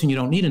extra protein you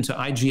don't need into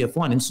IGF-1,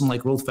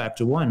 insulin-like growth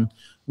factor 1,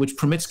 which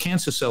permits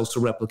cancer cells to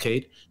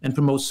replicate and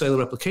promotes cellular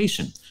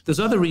replication.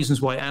 There's other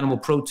reasons why animal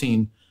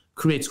protein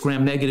creates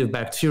gram-negative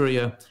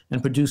bacteria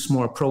and produce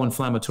more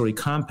pro-inflammatory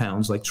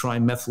compounds like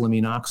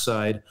trimethylamine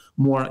oxide,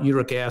 more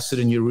uric acid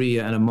and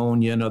urea and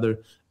ammonia and other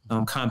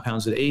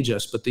compounds that age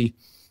us. But the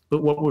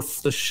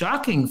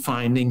shocking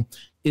finding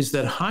is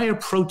that higher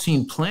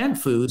protein plant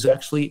foods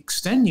actually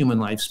extend human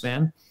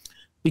lifespan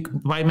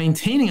by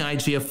maintaining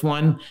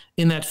IGF-1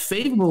 in that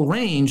favorable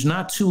range,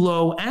 not too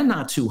low and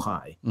not too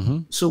high.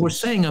 So we're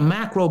saying a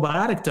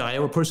macrobiotic diet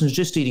where a person's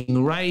just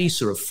eating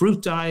rice, or a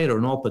fruit diet, or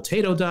an all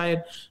potato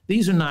diet,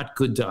 these are not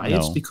good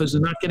diets because they're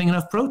not getting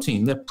enough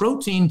protein. The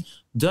protein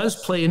does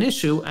play an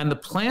issue, and the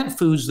plant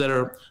foods that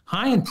are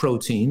high in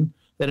protein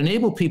that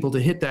enable people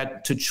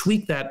to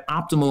tweak that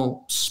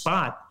optimal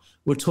spot.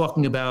 We're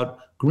talking about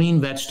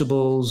green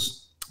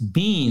vegetables,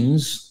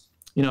 beans,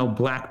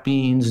 black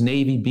beans,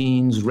 navy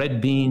beans, red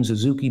beans,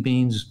 azuki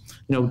beans,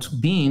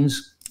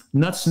 beans,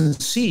 nuts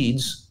and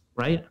seeds,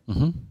 right?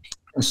 And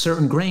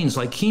certain grains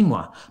like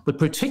quinoa. But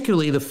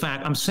particularly the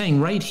fact, I'm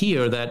saying right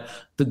here that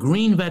the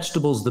green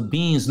vegetables, the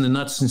beans, and the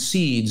nuts and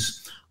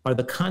seeds are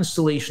the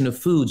constellation of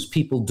foods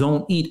people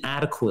don't eat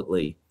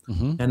adequately.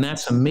 And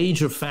that's a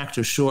major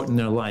factor short in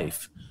their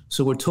life.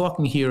 So we're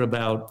talking here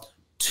about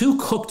 2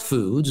 cooked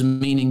foods,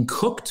 meaning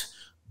cooked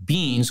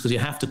beans, because you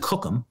have to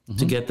cook them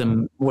to get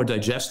them more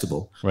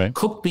digestible. Right.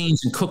 Cooked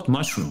beans and cooked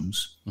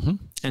mushrooms,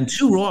 and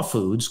 2 raw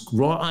foods,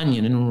 raw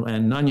onion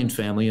and onion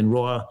family, and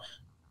raw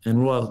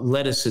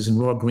lettuces and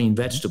raw green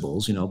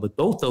vegetables. But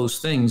both those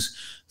things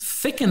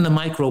thicken the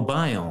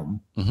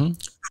microbiome,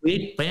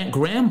 create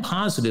gram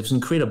positives,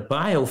 and create a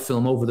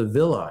biofilm over the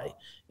villi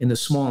in the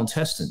small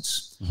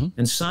intestines.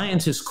 And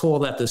scientists call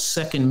that the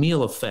second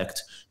meal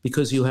effect,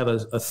 because you have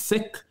a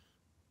thick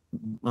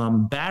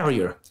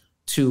barrier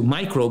to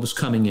microbes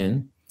coming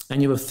in,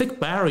 and you have a thick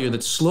barrier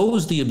that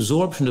slows the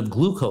absorption of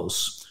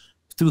glucose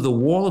through the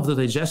wall of the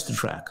digestive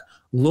tract,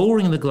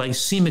 lowering the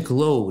glycemic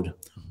load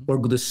or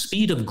the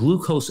speed of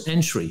glucose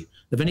entry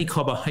of any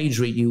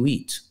carbohydrate you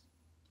eat.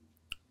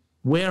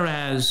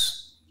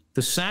 Whereas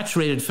the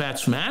saturated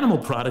fats from animal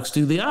products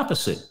do the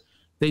opposite.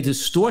 They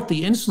distort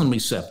the insulin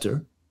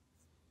receptor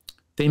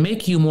they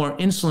make you more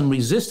insulin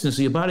resistant,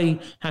 so your body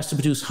has to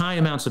produce high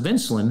amounts of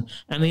insulin,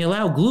 and they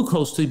allow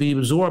glucose to be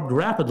absorbed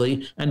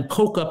rapidly and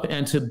poke up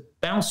and to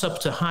bounce up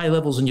to high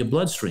levels in your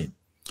bloodstream.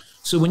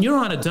 So when you're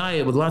on a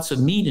diet with lots of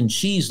meat and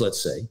cheese,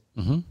 let's say,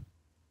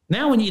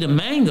 now when you eat a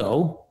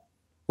mango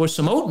or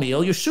some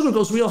oatmeal, your sugar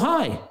goes real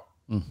high.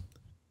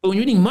 But when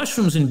you're eating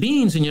mushrooms and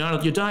beans and your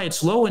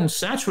diet's low in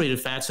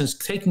saturated fats and it's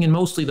taking in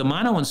mostly the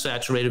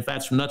monounsaturated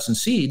fats from nuts and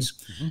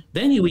seeds,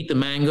 then you eat the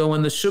mango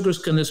and the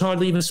sugars there's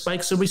hardly even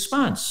spikes of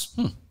response.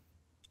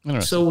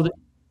 So the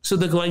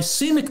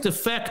glycemic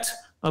defect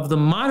of the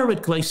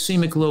moderate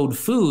glycemic load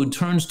food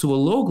turns to a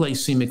low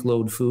glycemic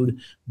load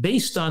food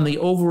based on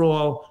your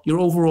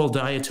overall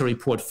dietary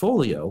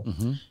portfolio.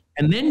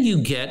 And then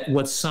you get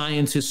what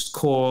scientists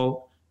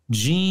call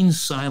gene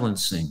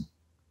silencing.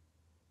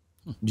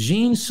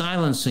 Gene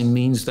silencing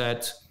means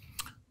that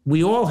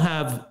we all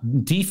have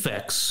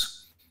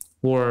defects,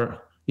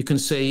 or you can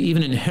say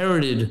even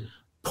inherited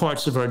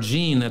parts of our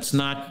gene that's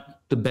not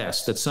the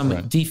best, that's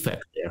some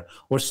defect there,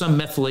 or some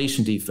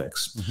methylation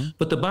defects.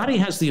 But the body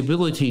has the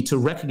ability to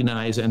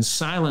recognize and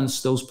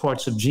silence those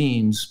parts of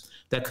genes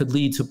that could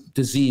lead to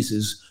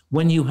diseases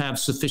when you have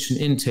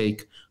sufficient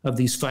intake of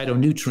these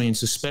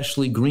phytonutrients,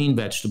 especially green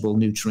vegetable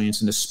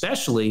nutrients, and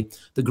especially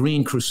the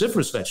green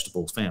cruciferous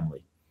vegetable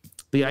family.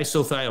 The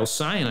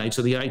isothiocyanates,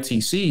 or the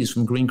ITCs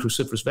from green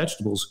cruciferous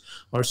vegetables,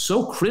 are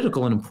so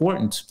critical and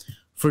important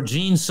for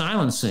gene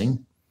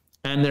silencing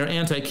and their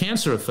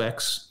anti-cancer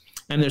effects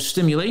and their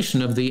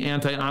stimulation of the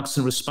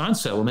antioxidant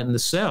response element in the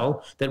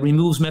cell that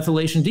removes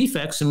methylation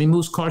defects and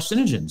removes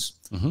carcinogens.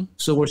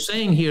 So we're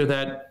saying here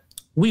that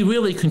we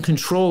really can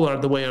control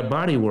the way our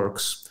body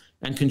works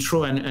and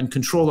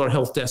control our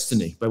health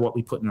destiny by what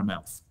we put in our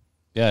mouth.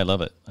 Yeah, I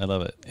love it. I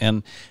love it.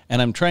 And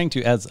I'm trying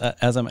to, as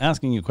I'm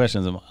asking you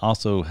questions, I'm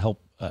also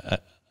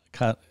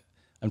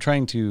I'm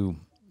trying to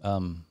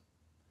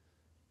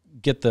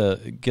get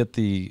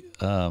the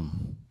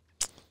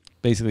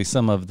basically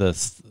some of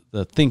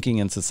the thinking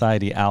in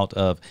society out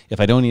of,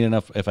 if I don't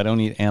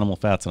eat animal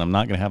fats and I'm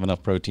not going to have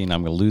enough protein,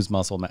 I'm going to lose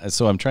muscle mass.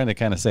 So I'm trying to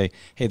kind of say,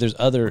 hey,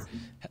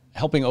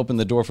 helping open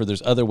the door for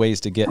there's other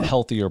ways to get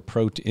healthier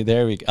protein.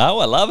 There we go. Oh,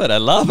 I love it. I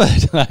love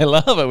it. I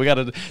love it. We got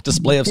a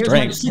display of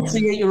strength. Here's my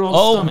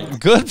 68-year-old stomach.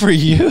 Good for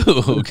you.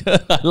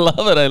 I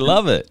love it. I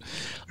love it.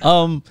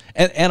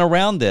 And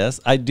around this,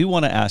 I do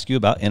want to ask you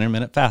about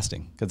intermittent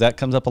fasting, because that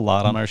comes up a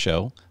lot on our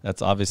show.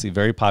 That's obviously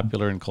very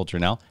popular in culture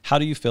now. How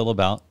do you feel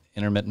about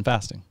intermittent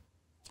fasting?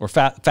 Or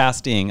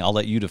fasting? I'll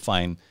let you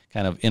define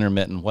kind of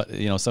intermittent. What,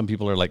 some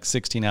people are like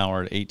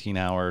 16-hour,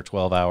 18-hour,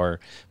 12-hour.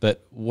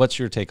 But what's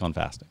your take on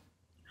fasting?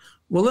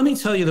 Well, let me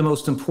tell you the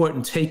most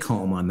important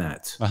take-home on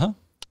that.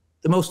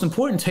 The most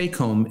important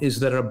take-home is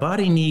that our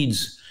body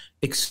needs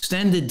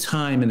extended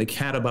time in the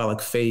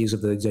catabolic phase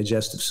of the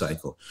digestive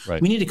cycle.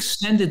 We need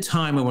extended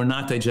time when we're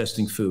not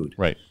digesting food.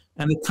 And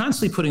they're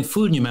constantly putting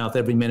food in your mouth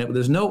every minute.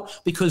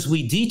 Because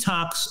we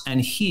detox and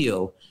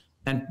heal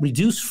and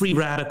reduce free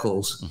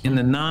radicals in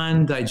the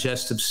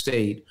non-digestive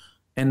state.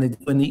 And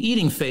in the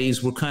eating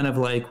phase, we're kind of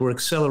like, we're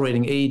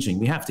accelerating aging.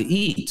 We have to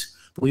eat,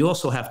 but we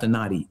also have to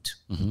not eat.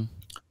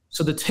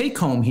 So the take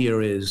home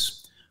here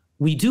is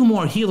we do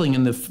more healing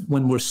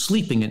when we're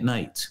sleeping at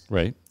night.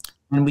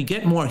 And we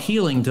get more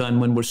healing done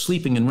when we're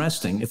sleeping and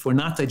resting if we're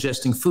not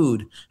digesting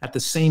food at the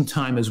same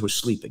time as we're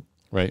sleeping.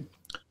 The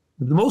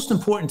most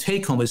important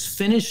take home is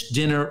finish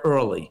dinner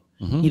early.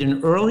 Eat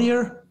an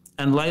earlier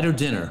and lighter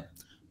dinner.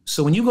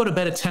 So when you go to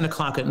bed at 10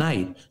 o'clock at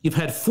night, you've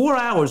had 4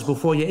 hours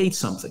before you ate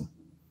something.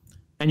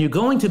 And you're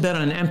going to bed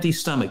on an empty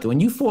stomach. And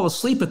when you fall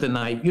asleep at the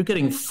night, you're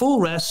getting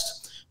full rest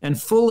and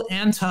full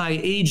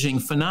anti-aging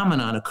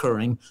phenomenon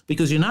occurring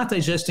because you're not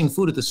digesting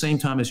food at the same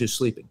time as you're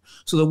sleeping.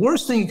 So the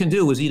worst thing you can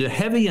do is eat a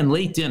heavy and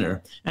late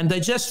dinner and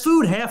digest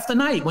food half the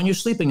night when you're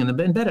sleeping in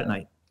bed at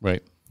night.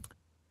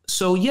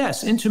 So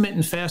yes,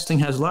 intermittent fasting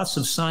has lots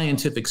of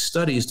scientific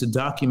studies to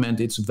document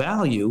its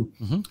value.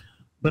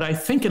 But I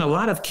think in a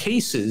lot of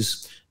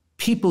cases,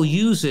 people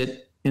use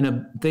it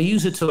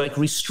to like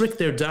restrict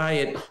their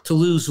diet to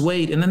lose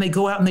weight, and then they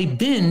go out and they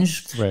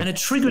binge, and it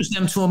triggers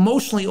them to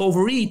emotionally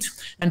overeat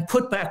and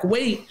put back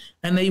weight,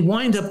 and they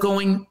wind up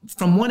going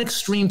from one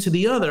extreme to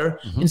the other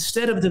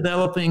instead of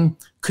developing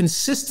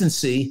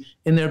consistency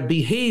in their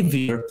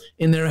behavior,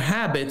 in their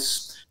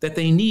habits that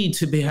they need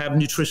to have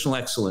nutritional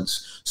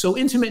excellence. So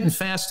intermittent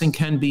fasting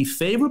can be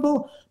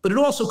favorable, but it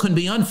also can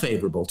be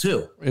unfavorable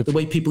too, the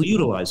way people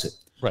utilize it.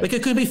 Like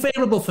it could be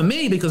favorable for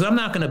me because I'm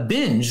not going to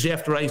binge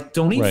after I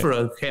don't eat for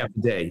a half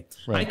a day.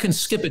 I can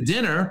skip a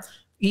dinner,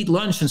 eat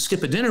lunch and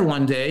skip a dinner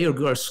one day, or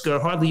just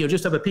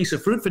have a piece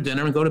of fruit for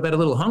dinner and go to bed a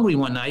little hungry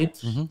one night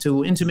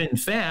to intermittent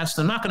fast.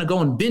 I'm not going to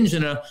go and binge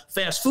in a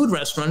fast food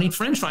restaurant and eat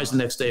French fries the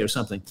next day or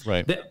something.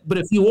 But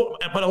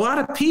a lot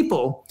of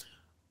people,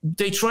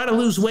 they try to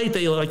lose weight.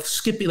 They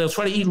they'll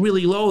try to eat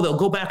really low. They'll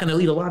go back and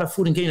they'll eat a lot of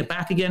food and gain it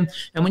back again.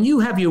 And when you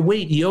have your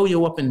weight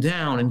yo-yo up and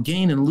down and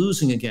gain and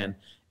losing again,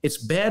 It's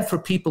bad for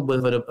people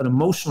with an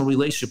emotional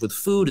relationship with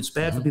food. It's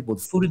bad for people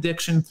with food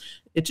addiction.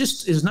 It's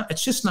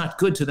just not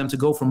good to them to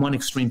go from one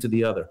extreme to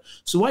the other.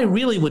 So I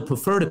really would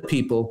prefer to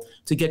people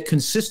to get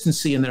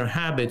consistency in their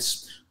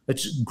habits,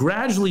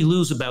 gradually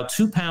lose about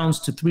 2 pounds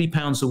to 3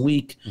 pounds a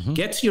week,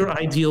 get to your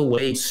ideal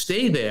weight,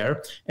 stay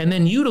there, and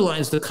then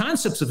utilize the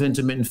concepts of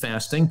intermittent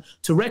fasting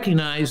to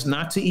recognize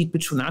not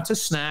to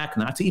snack,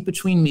 not to eat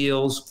between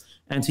meals,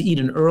 and to eat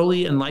an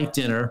early and light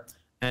dinner.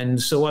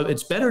 And so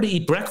it's better to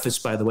eat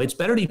breakfast, by the way. It's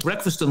better to eat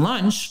breakfast and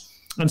lunch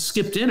and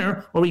skip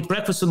dinner, or eat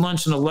breakfast and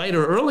lunch and a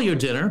lighter, earlier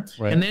dinner.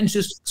 Right. And then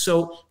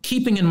so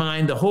keeping in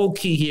mind, the whole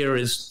key here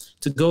is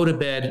to go to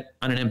bed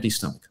on an empty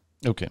stomach.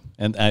 Okay,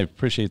 and I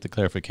appreciate the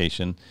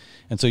clarification.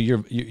 And so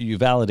you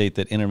validate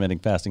that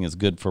intermittent fasting is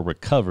good for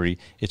recovery.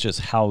 It's just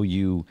how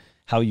you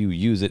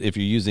use it. If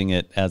you're using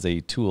it as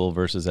a tool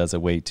versus as a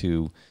way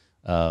to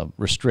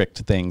restrict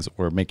things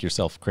or make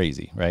yourself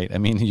crazy, right? I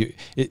mean,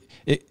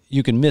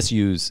 you can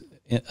misuse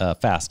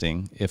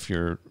fasting if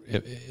you're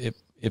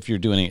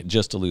doing it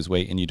just to lose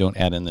weight and you don't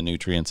add in the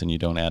nutrients and you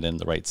don't add in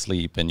the right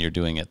sleep and you're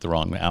doing it the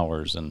wrong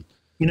hours. And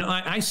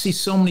I see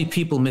so many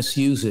people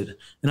misuse it,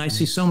 and I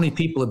see so many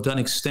people have done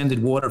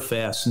extended water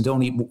fasts and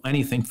don't eat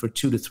anything for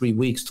 2 to 3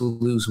 weeks to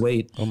lose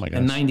weight. Oh my gosh.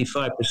 And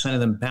 95% of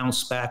them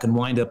bounce back and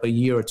wind up a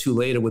year or two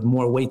later with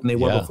more weight than they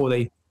were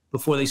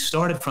before they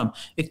started from.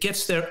 It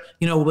gets there,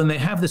 when they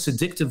have this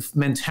addictive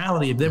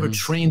mentality, if they've ever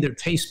trained their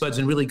taste buds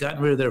and really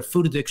gotten rid of their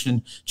food addiction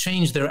and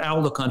changed their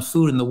outlook on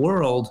food in the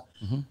world,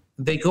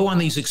 they go on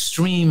these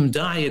extreme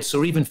diets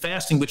or even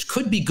fasting, which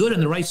could be good in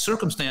the right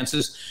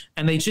circumstances,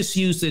 and they just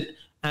used it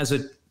as a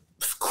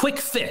quick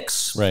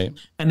fix. Right.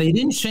 And they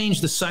didn't change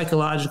the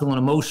psychological and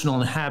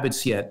emotional and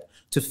habits yet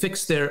to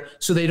fix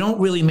so they don't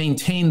really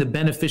maintain the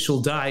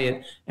beneficial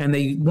diet, and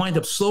they wind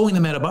up slowing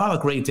the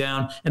metabolic rate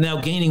down and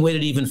now gaining weight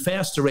at an even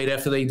faster rate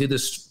after they did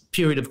this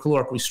period of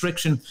caloric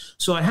restriction.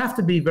 So I have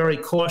to be very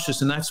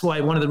cautious, and that's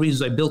why one of the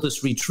reasons I built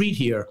this retreat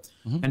here,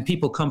 and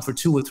people come for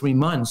 2 or 3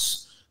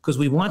 months, because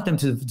we want them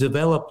to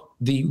develop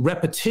the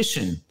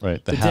repetition,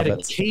 right, the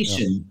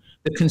dedication,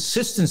 the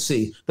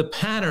consistency, the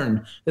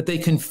pattern that they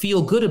can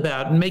feel good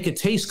about and make it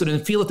taste good,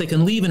 and feel that they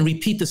can leave and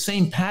repeat the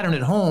same pattern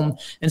at home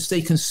and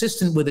stay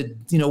consistent with it,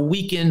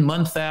 week in,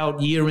 month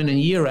out, year in and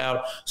year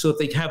out. So if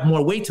they have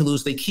more weight to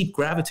lose, they keep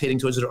gravitating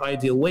towards their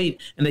ideal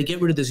weight, and they get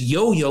rid of this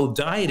yo-yo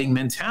dieting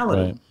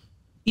mentality. Right.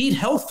 Eat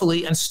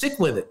healthfully and stick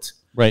with it.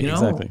 Right,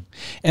 exactly.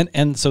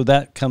 And so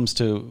that comes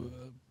to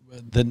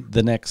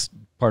the next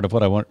part of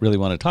what I really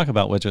want to talk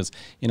about, which is,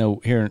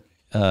 here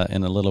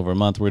in a little over a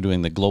month, we're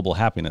doing the Global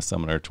Happiness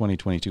Summit, our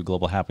 2022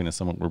 Global Happiness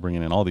Summit. We're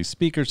bringing in all these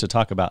speakers to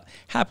talk about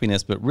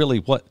happiness, but really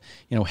what,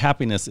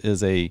 happiness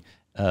is a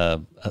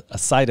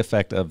side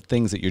effect of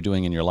things that you're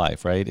doing in your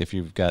life, right? If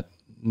you've got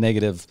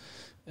negative,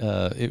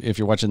 if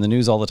you're watching the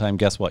news all the time,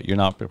 guess what? You're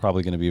not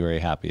probably going to be very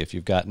happy if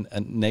you've got a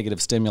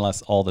negative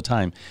stimulus all the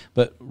time.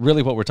 But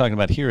really what we're talking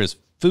about here is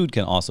food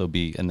can also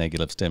be a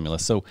negative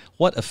stimulus. So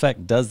what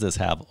effect does this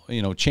have?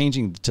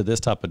 Changing to this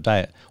type of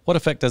diet, what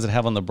effect does it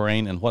have on the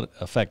brain, and what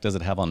effect does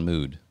it have on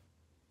mood?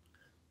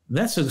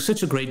 That's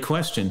such a great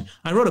question.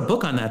 I wrote a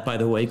book on that, by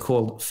the way,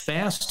 called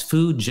Fast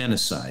Food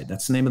Genocide.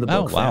 That's the name of the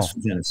book, Fast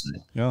Food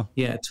Genocide. Yeah.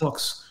 Yeah,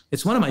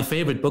 it's one of my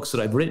favorite books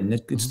that I've written.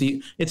 It's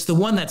the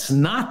one that's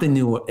not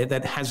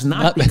that has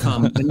not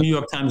become the New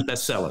York Times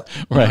bestseller.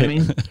 You know what I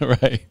mean?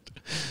 Right.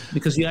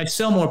 Because I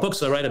sell more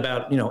books. I write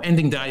about,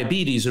 ending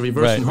diabetes or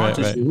reversing heart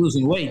disease,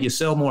 losing weight. You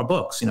sell more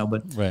books,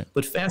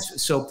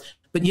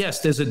 but yes,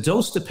 there's a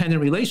dose-dependent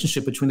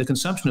relationship between the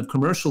consumption of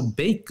commercial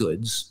baked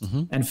goods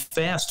and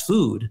fast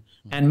food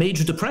and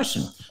major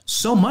depression.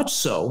 So much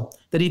so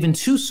that even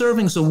 2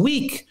 servings a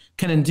week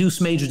can induce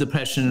major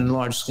depression in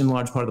large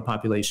part of the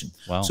population.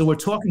 Wow. So we're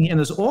talking, and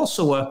there's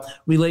also a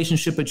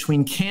relationship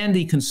between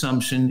candy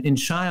consumption in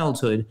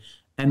childhood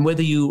and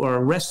whether you are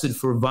arrested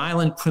for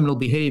violent criminal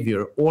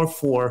behavior or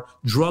for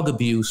drug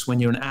abuse when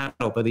you're an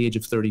adult by the age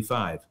of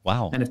 35.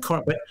 Wow. And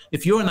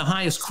if you're in the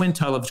highest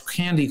quintile of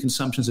candy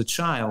consumption as a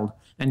child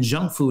and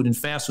junk food and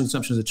fast food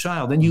consumption as a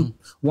child, then you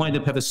wind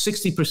up have a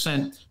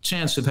 60%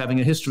 chance of having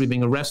a history of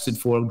being arrested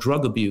for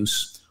drug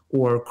abuse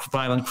or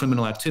violent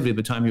criminal activity by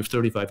the time you're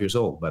 35 years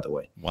old, by the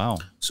way. Wow.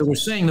 So we're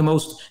saying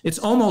it's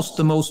almost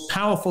the most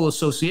powerful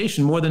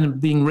association, more than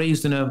being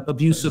raised in an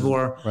abusive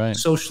or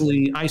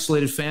socially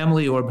isolated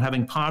family or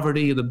having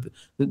poverty.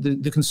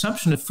 The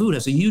consumption of food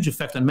has a huge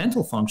effect on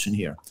mental function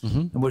here.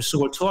 And we're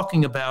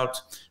talking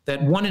about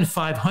that 1 in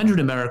 500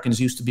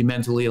 Americans used to be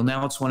mentally ill.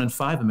 Now it's 1 in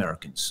 5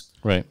 Americans.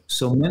 Right.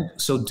 So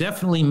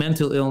definitely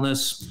mental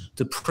illness,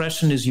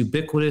 depression is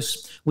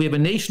ubiquitous. We have a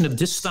nation of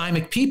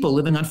dysthymic people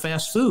living on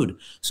fast food.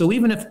 So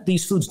even if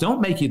these foods don't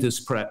make you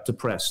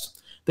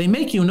depressed, they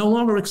make you no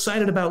longer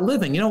excited about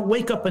living. You don't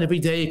wake up every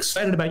day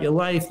excited about your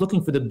life,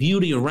 looking for the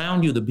beauty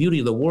around you, the beauty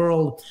of the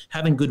world,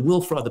 having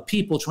goodwill for other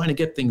people, trying to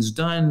get things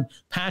done,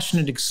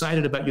 passionate,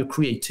 excited about your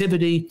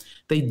creativity.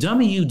 They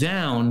dummy you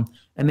down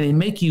and they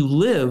make you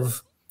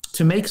live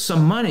to make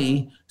some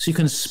money so you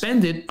can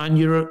spend it on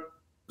your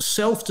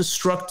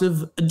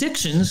self-destructive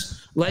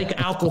addictions like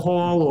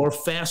alcohol or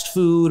fast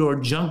food or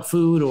junk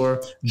food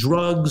or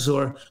drugs.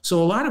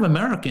 So a lot of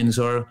Americans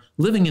are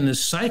living in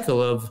this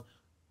cycle of,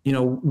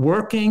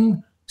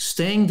 working,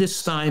 staying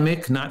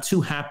dysthymic, not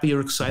too happy or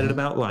excited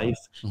about life,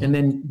 and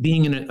then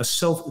being in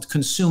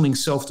consuming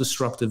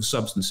self-destructive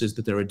substances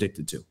that they're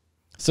addicted to.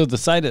 So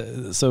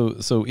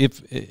so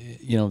if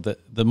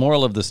the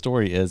moral of the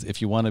story is,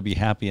 if you want to be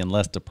happy and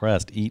less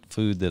depressed, eat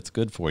food that's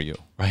good for you,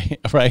 right?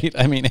 Right?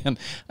 I mean,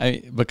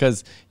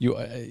 because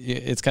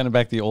it's kind of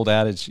back to the old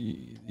adage,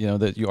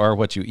 that you are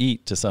what you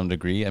eat to some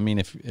degree. I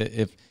mean,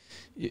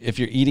 if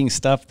you're eating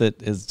stuff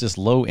that is just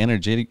low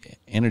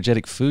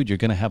energetic food, you're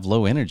going to have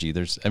low energy.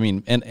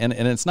 And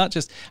it's not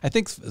just, I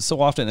think so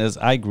often, as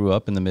I grew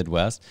up in the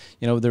Midwest,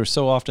 there's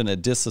so often a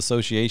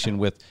disassociation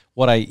with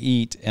what I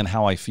eat and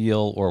how I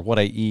feel, or what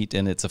I eat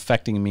and it's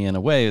affecting me in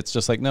a way. It's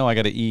just like, no, I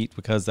got to eat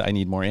because I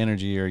need more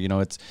energy, or,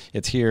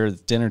 it's here,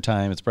 it's dinner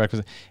time, it's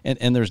breakfast.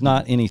 And there's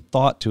not any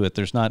thought to it.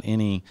 There's not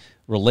any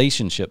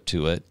relationship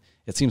to it.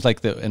 It seems like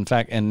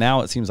and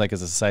now it seems like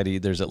as a society,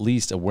 there's at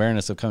least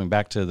awareness of coming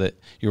back to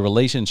your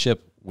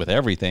relationship with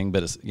everything,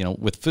 but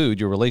with food,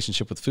 your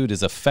relationship with food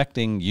is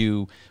affecting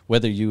you,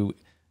 whether you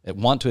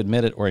want to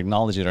admit it or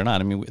acknowledge it or not.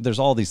 I mean, there's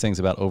all these things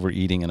about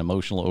overeating and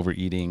emotional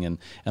overeating and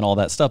all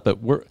that stuff, but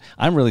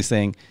I'm really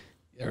saying,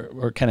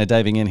 we're kind of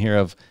diving in here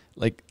of,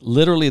 like,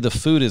 literally the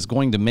food is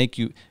going to make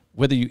you,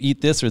 whether you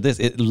eat this or this,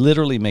 it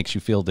literally makes you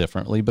feel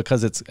differently,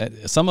 because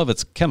some of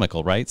it's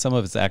chemical, right? Some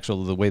of it's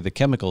actually the way the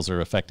chemicals are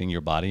affecting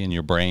your body and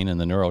your brain and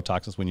the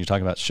neurotoxins. When you're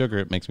talking about sugar,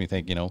 it makes me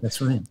think, that's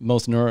right.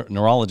 Most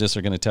neurologists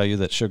are going to tell you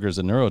that sugar is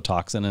a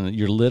neurotoxin, and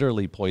you're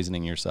literally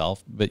poisoning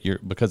yourself, but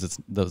because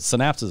the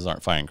synapses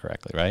aren't firing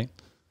correctly, right?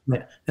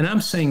 And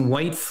I'm saying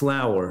white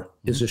flour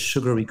is a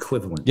sugar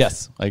equivalent.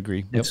 Yes, I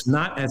agree. Yep. It's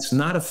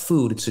not a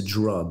food, it's a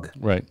drug.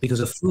 Right. Because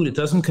a food, it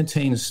doesn't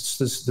contain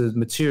the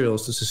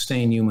materials to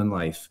sustain human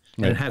life.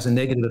 And It has a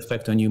negative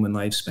effect on human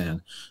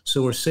lifespan.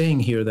 So we're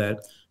saying here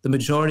that the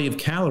majority of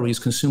calories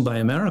consumed by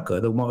America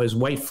is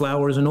white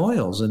flours and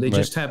oils. And they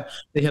just have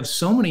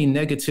so many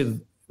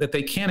negative that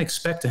they can't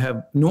expect to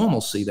have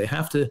normalcy. They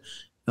have to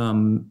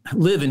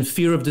live in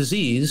fear of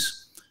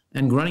disease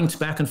and running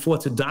back and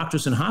forth to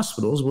doctors and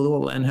hospitals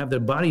and have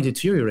their body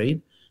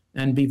deteriorate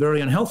and be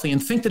very unhealthy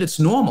and think that it's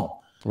normal.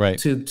 Right.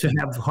 To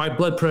have high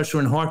blood pressure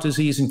and heart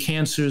disease and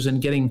cancers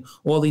and getting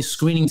all these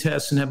screening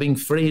tests and being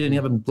afraid and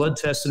having blood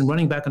tests and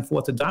running back and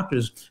forth to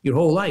doctors your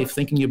whole life,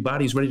 thinking your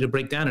body's ready to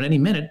break down at any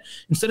minute,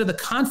 instead of the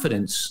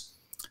confidence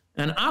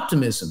and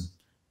optimism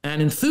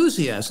and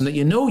enthusiasm that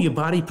your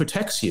body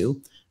protects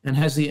you and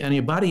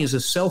your body is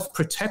a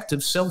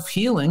self-protective,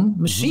 self-healing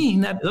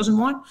machine that doesn't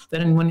want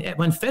that, and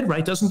when fed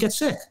right doesn't get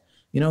sick.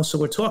 So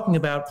we're talking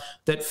about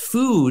that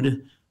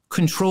food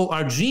control.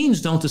 Our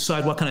genes don't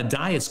decide what kind of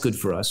diet's good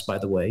for us, by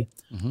the way.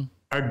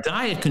 Our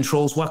diet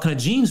controls what kind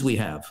of genes we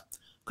have,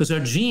 because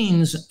our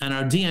genes and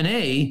our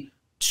DNA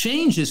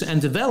changes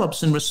and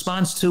develops in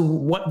response to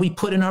what we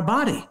put in our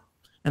body.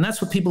 And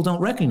that's what people don't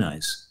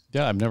recognize.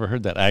 Yeah, I've never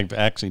heard that. I've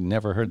actually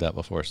never heard that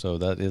before. So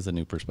that is a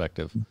new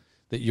perspective,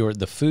 that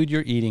the food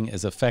you're eating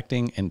is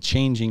affecting and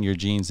changing your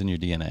genes and your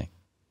DNA.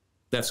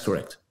 That's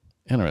correct.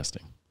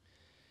 Interesting.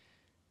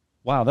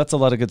 Wow, that's a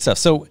lot of good stuff.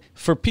 So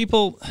for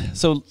people,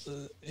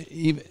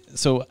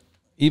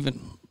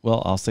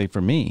 I'll say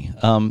for me,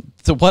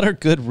 so what are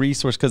good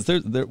resources?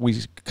 Because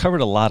we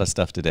covered a lot of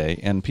stuff today,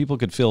 and people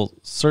could feel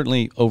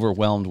certainly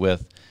overwhelmed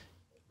with,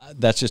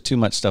 that's just too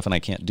much stuff and I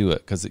can't do it,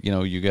 because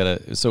you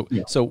gotta. So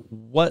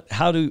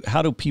how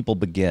do people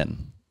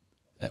begin?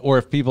 Or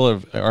if people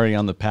are already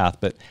on the path,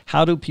 but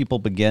how do people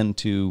begin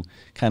to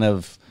kind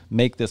of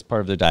make this part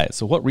of their diet?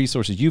 So what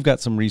resources? You've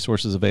got some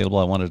resources available.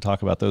 I wanted to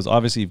talk about those.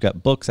 Obviously, you've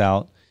got books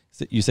out.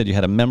 You said you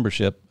had a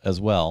membership as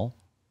well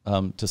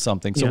to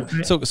something.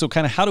 So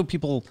kind of how do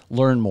people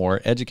learn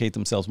more, educate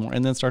themselves more,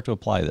 and then start to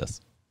apply this?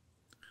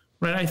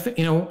 Right. I think,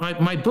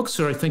 my books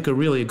are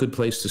really a good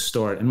place to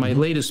start. And my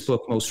latest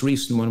book, most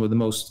recent one with the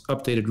most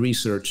updated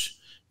research,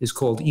 is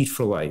called Eat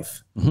for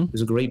Life.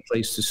 It's a great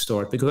place to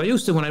start, because I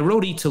used to, when I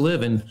wrote Eat to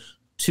Live in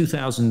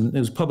 2000, it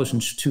was published in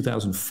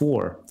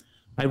 2004.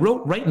 I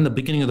wrote right in the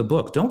beginning of the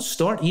book, don't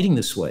start eating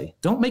this way.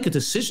 Don't make a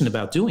decision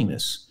about doing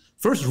this.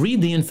 First,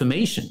 read the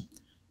information.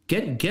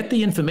 Get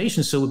the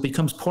information so it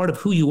becomes part of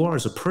who you are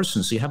as a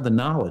person, so you have the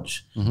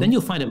knowledge. Then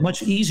you'll find it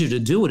much easier to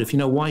do it if you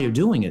know why you're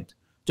doing it.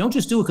 Don't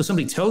just do it because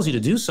somebody tells you to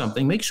do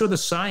something. Make sure the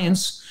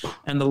science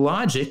and the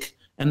logic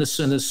and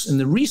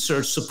the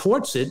research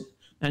supports it,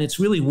 and it's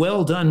really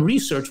well done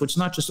research, which is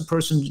not just a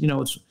person,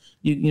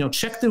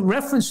 check the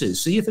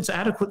references, see if it's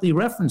adequately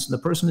referenced and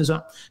the person is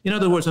up. In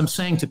other words, I'm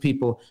saying to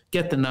people,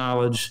 get the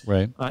knowledge.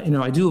 Right. My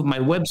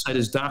website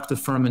is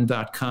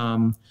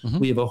drfuhrman.com.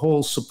 We have a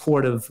whole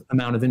supportive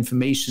amount of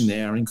information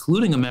there,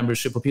 including a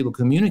membership where people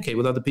communicate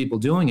with other people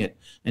doing it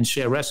and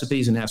share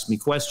recipes and ask me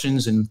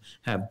questions and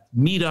have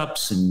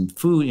meetups and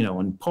food,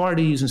 and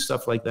parties and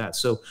stuff like that.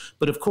 So,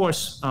 but of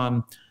course,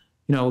 a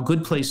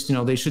good place,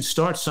 they should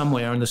start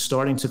somewhere, and they're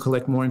starting to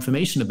collect more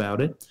information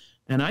about it.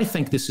 And I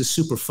think this is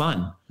super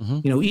fun.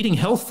 Eating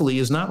healthfully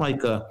is not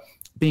like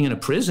being in a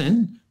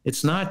prison.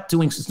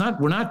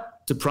 We're not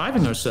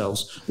depriving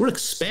ourselves. We're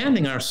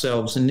expanding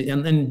ourselves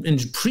and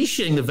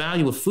appreciating the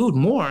value of food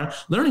more,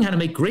 learning how to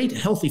make great,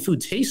 healthy food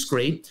taste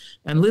great,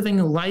 and living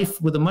a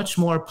life with a much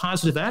more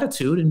positive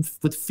attitude and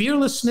with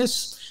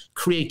fearlessness,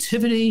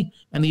 creativity,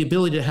 and the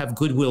ability to have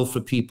goodwill for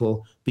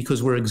people,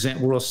 because we're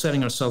all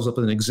setting ourselves up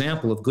as an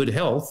example of good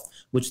health,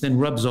 which then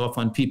rubs off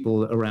on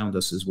people around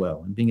us as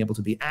well. And being able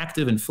to be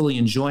active and fully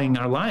enjoying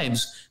our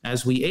lives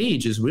as we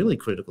age is really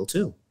critical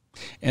too.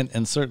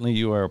 And certainly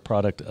you are a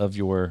product of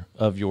your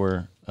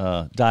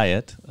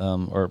diet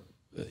or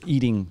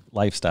eating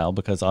lifestyle,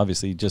 because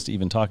obviously just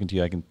even talking to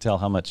you, I can tell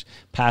how much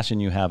passion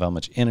you have, how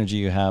much energy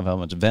you have, how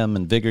much vim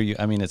and vigor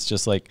I mean, it's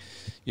just like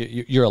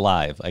you're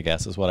alive, I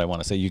guess is what I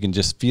want to say. You can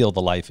just feel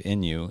the life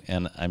in you.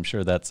 And I'm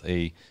sure that's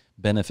a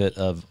benefit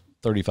of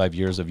 35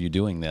 years of you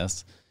doing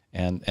this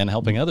and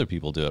helping other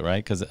people do it,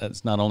 right? Because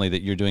it's not only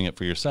that you're doing it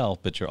for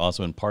yourself, but you're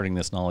also imparting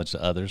this knowledge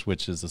to others,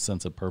 which is a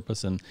sense of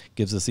purpose and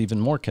gives us even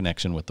more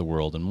connection with the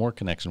world and more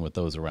connection with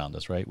those around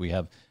us, right? We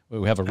have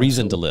a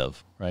reason to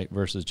live, right?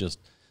 Versus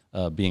just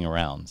being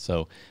around.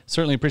 So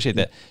certainly appreciate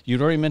that.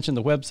 You'd already mentioned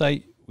the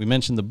website. We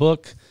mentioned the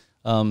book.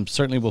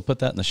 Certainly we'll put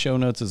that in the show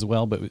notes as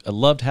well, but I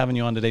loved having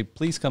you on today.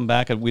 Please come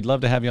back. We'd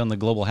love to have you on the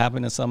Global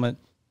Happiness Summit.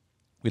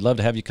 We'd love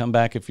to have you come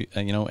back if you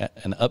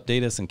and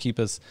update us and keep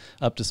us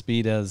up to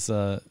speed as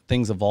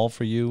things evolve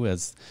for you,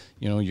 as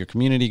your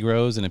community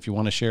grows. And if you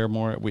want to share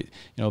more,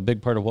 a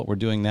big part of what we're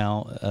doing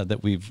now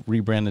that we've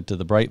rebranded to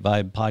the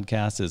BriteVibe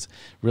podcast is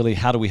really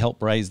how do we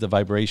help raise the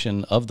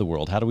vibration of the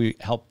world? How do we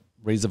help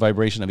raise the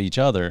vibration of each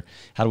other?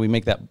 How do we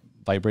make that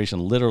vibration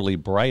literally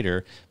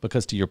brighter?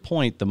 Because to your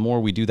point, the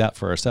more we do that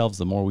for ourselves,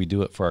 the more we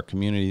do it for our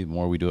community, the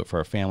more we do it for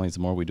our families, the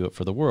more we do it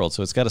for the world.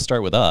 So it's got to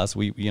start with us.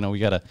 We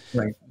got to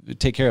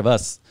take care of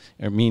us,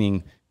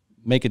 meaning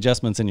make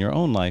adjustments in your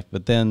own life,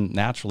 but then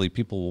naturally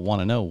people will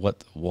want to know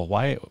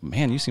why,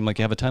 man, you seem like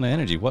you have a ton of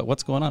energy.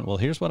 What's going on? Well,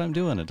 here's what I'm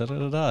doing.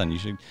 And you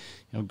should,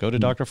 go to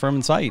Dr.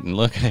 Fuhrman's site and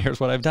look, here's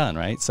what I've done.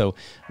 Right. So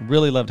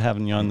really loved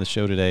having you on the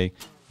show today.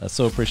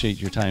 So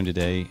appreciate your time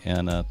today.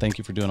 And thank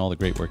you for doing all the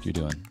great work you're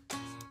doing.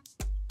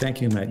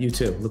 Thank you, Matt. You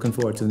too. Looking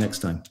forward to the next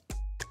time.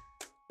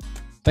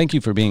 Thank you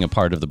for being a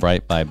part of the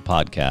BriteVibe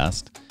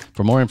podcast.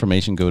 For more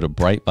information, go to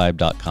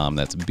BriteVibe.com.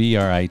 That's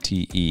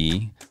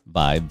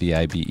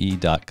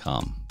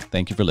BriteVibe.com.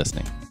 Thank you for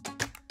listening.